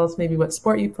 tell us maybe what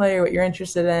sport you play or what you're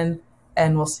interested in,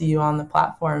 and we'll see you on the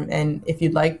platform. And if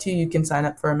you'd like to, you can sign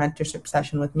up for a mentorship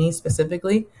session with me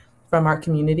specifically from our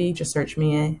community. Just search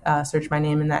my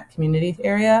name in that community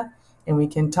area, and we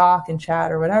can talk and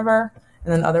chat or whatever.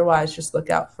 And then otherwise, just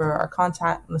look out for our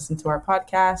content, listen to our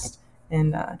podcast,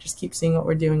 and just keep seeing what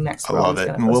we're doing next. I love it.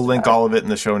 And we'll link all of it in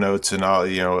the show notes and all,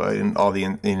 in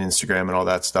Instagram and all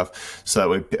that stuff. So that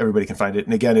way everybody can find it.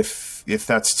 And again, if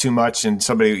that's too much and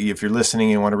if you're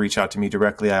listening and want to reach out to me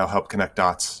directly, I'll help connect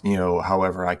dots,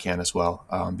 however I can as well.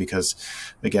 Because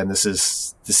again, this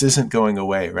isn't going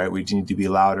away, right? We need to be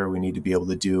louder. We need to be able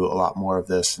to do a lot more of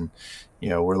this. And,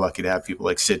 we're lucky to have people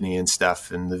like Sydney and Steph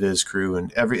and the Viz crew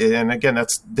and again,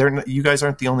 you guys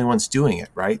aren't the only ones doing it,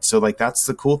 right? So like, that's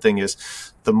the cool thing is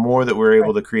the more that we're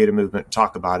able to create a movement and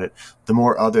talk about it, the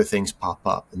more other things pop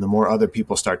up and the more other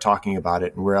people start talking about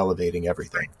it and we're elevating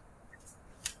everything.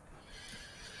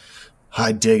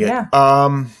 I dig it.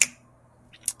 Yeah.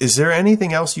 Is there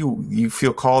anything else you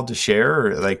feel called to share?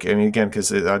 Or again,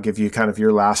 because I'll give you kind of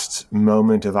your last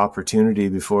moment of opportunity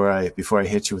before I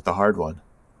hit you with the hard one.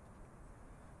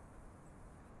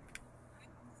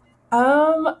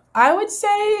 I would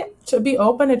say to be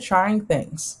open to trying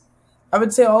things. I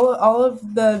would say all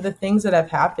of the things that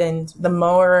have happened, the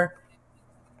more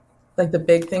like the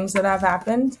big things that have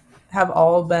happened have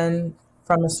all been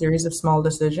from a series of small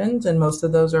decisions. And most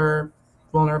of those are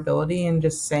vulnerability and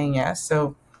just saying yes.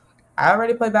 So I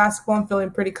already play basketball. I'm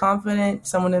feeling pretty confident.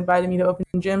 Someone invited me to open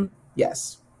gym.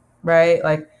 Yes. Right.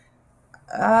 Like,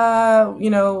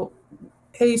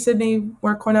 hey, Sydney,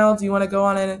 we're Cornell. Do you want to go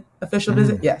on an official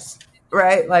visit? Yes.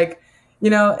 Right. Like,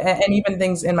 and even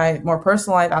things in my more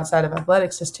personal life outside of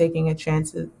athletics, just taking a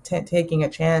chance, an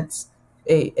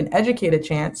educated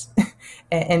chance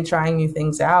and trying new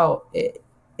things out.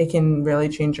 It can really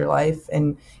change your life.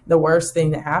 And the worst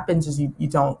thing that happens is you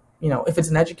don't, if it's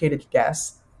an educated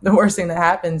guess, the worst thing that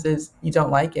happens is you don't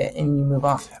like it and you move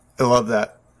on. I love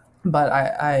that. But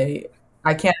I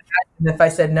can't imagine if I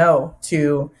said no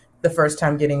to the first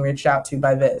time getting reached out to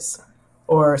by Viz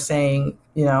or saying,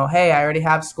 hey, I already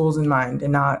have schools in mind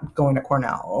and not going to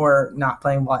Cornell or not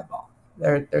playing volleyball.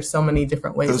 There's so many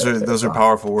different ways. Those are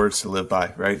powerful words to live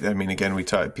by, right? I mean, again,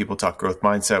 people talk growth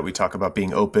mindset. We talk about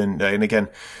being open. And again,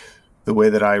 the way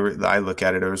that I look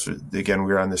at it is, again,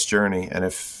 we're on this journey. And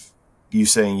if you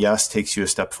saying yes takes you a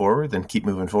step forward, then keep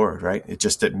moving forward, right?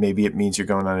 Maybe it means you're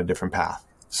going on a different path.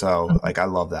 So I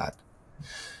love that.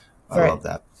 I love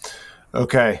that.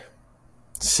 Okay.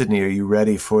 Sydney, are you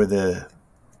ready for the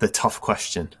tough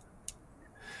question?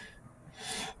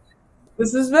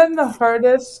 This has been the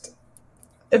hardest.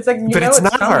 It's like, but it's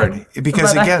not hard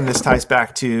because again, this ties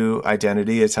back to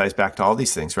identity. It ties back to all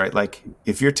these things, right? Like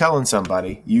if you're telling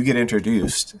somebody, you get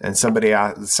introduced and somebody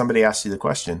asks you the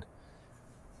question,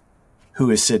 who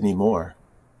is Sydney Moore?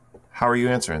 How are you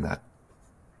answering that?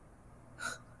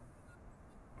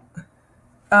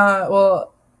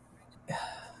 Well,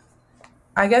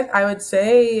 I guess I would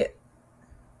say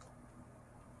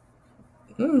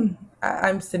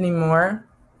I'm Sydney Moore.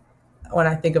 When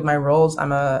I think of my roles,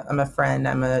 I'm a friend,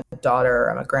 I'm a daughter,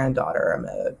 I'm a granddaughter, I'm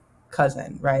a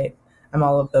cousin, right? I'm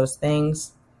all of those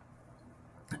things.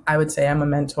 I would say I'm a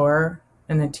mentor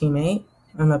and a teammate.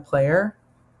 I'm a player.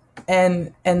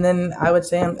 And then I would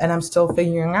say I'm still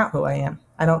figuring out who I am.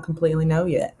 I don't completely know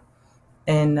yet.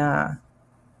 And I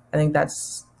think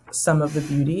that's some of the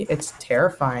beauty. It's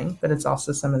terrifying, but it's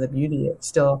also some of the beauty. It's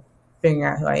still figuring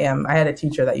out who I am. I had a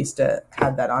teacher that used to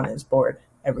have that on his board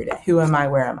every day. Who am I?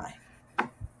 Where am I?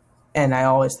 And I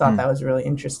always thought that was really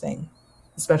interesting,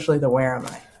 especially the where am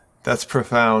I. That's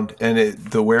profound. And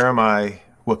the where am I,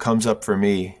 what comes up for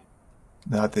me,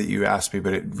 not that you asked me,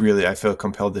 but it really, I feel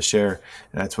compelled to share.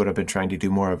 And that's what I've been trying to do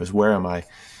more of is where am I?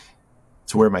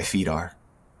 It's where my feet are.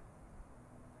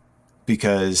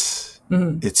 Because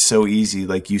it's so easy,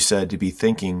 like you said, to be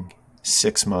thinking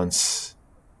 6 months,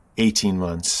 18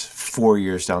 months, 4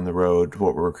 years down the road,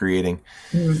 what we're creating.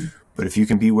 But if you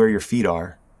can be where your feet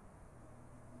are,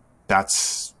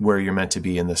 that's where you're meant to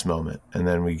be in this moment. And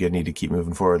then we need to keep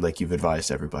moving forward like you've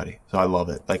advised everybody. So I love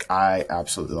it. Like, I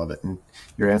absolutely love it. And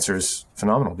your answer is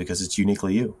phenomenal because it's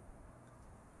uniquely you.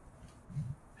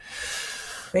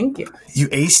 Thank you. You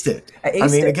aced it. I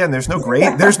mean, again, there's no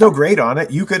grade on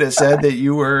it. You could have said that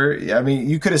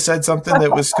you could have said something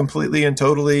that was completely and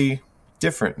totally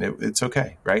different. It's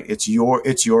okay, right? It's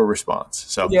your response.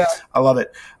 So yeah. I love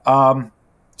it.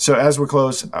 So as we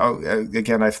close,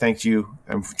 again, I've thanked you.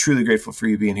 I'm truly grateful for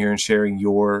you being here and sharing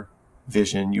your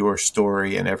vision, your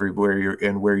story, and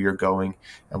where you're going.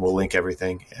 And we'll link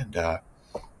everything. And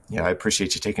I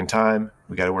appreciate you taking time.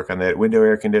 We got to work on that window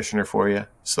air conditioner for you,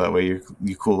 so that way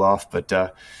you cool off. But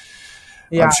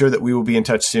I'm sure that we will be in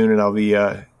touch soon, and I'll be.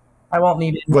 I won't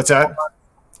need it. What's that?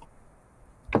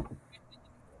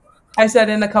 I said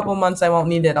in a couple months I won't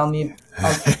need it. I'll be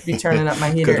turning up my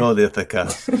heater. Good old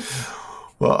Ithaca.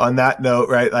 Well, on that note,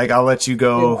 right, like I'll let you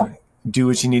go do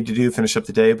what you need to do, finish up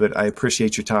the day, but I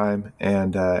appreciate your time.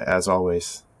 And as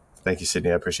always, thank you,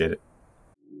 Sydney. I appreciate it.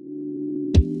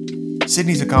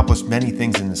 Sydney's accomplished many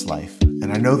things in this life,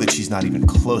 and I know that she's not even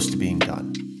close to being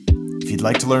done. If you'd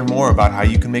like to learn more about how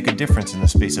you can make a difference in the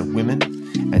space of women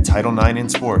and Title IX in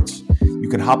sports, you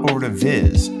can hop over to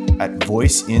Viz at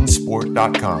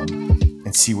voiceinsport.com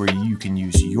and see where you can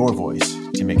use your voice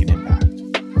to make an impact.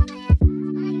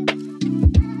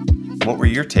 What were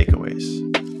your takeaways?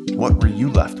 What were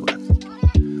you left with?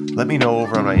 Let me know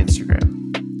over on my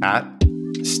Instagram at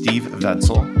Steve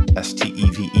Vencel,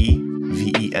 SteveVencl,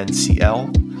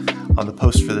 on the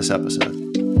post for this episode.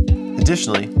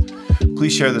 Additionally,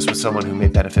 please share this with someone who may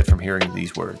benefit from hearing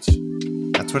these words.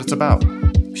 That's what it's about,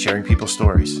 sharing people's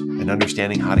stories and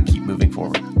understanding how to keep moving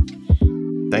forward.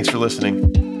 Thanks for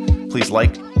listening. Please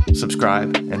like,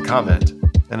 subscribe, and comment.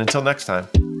 And until next time,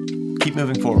 keep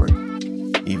moving forward,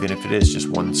 even if it is just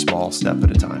one small step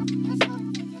at a time.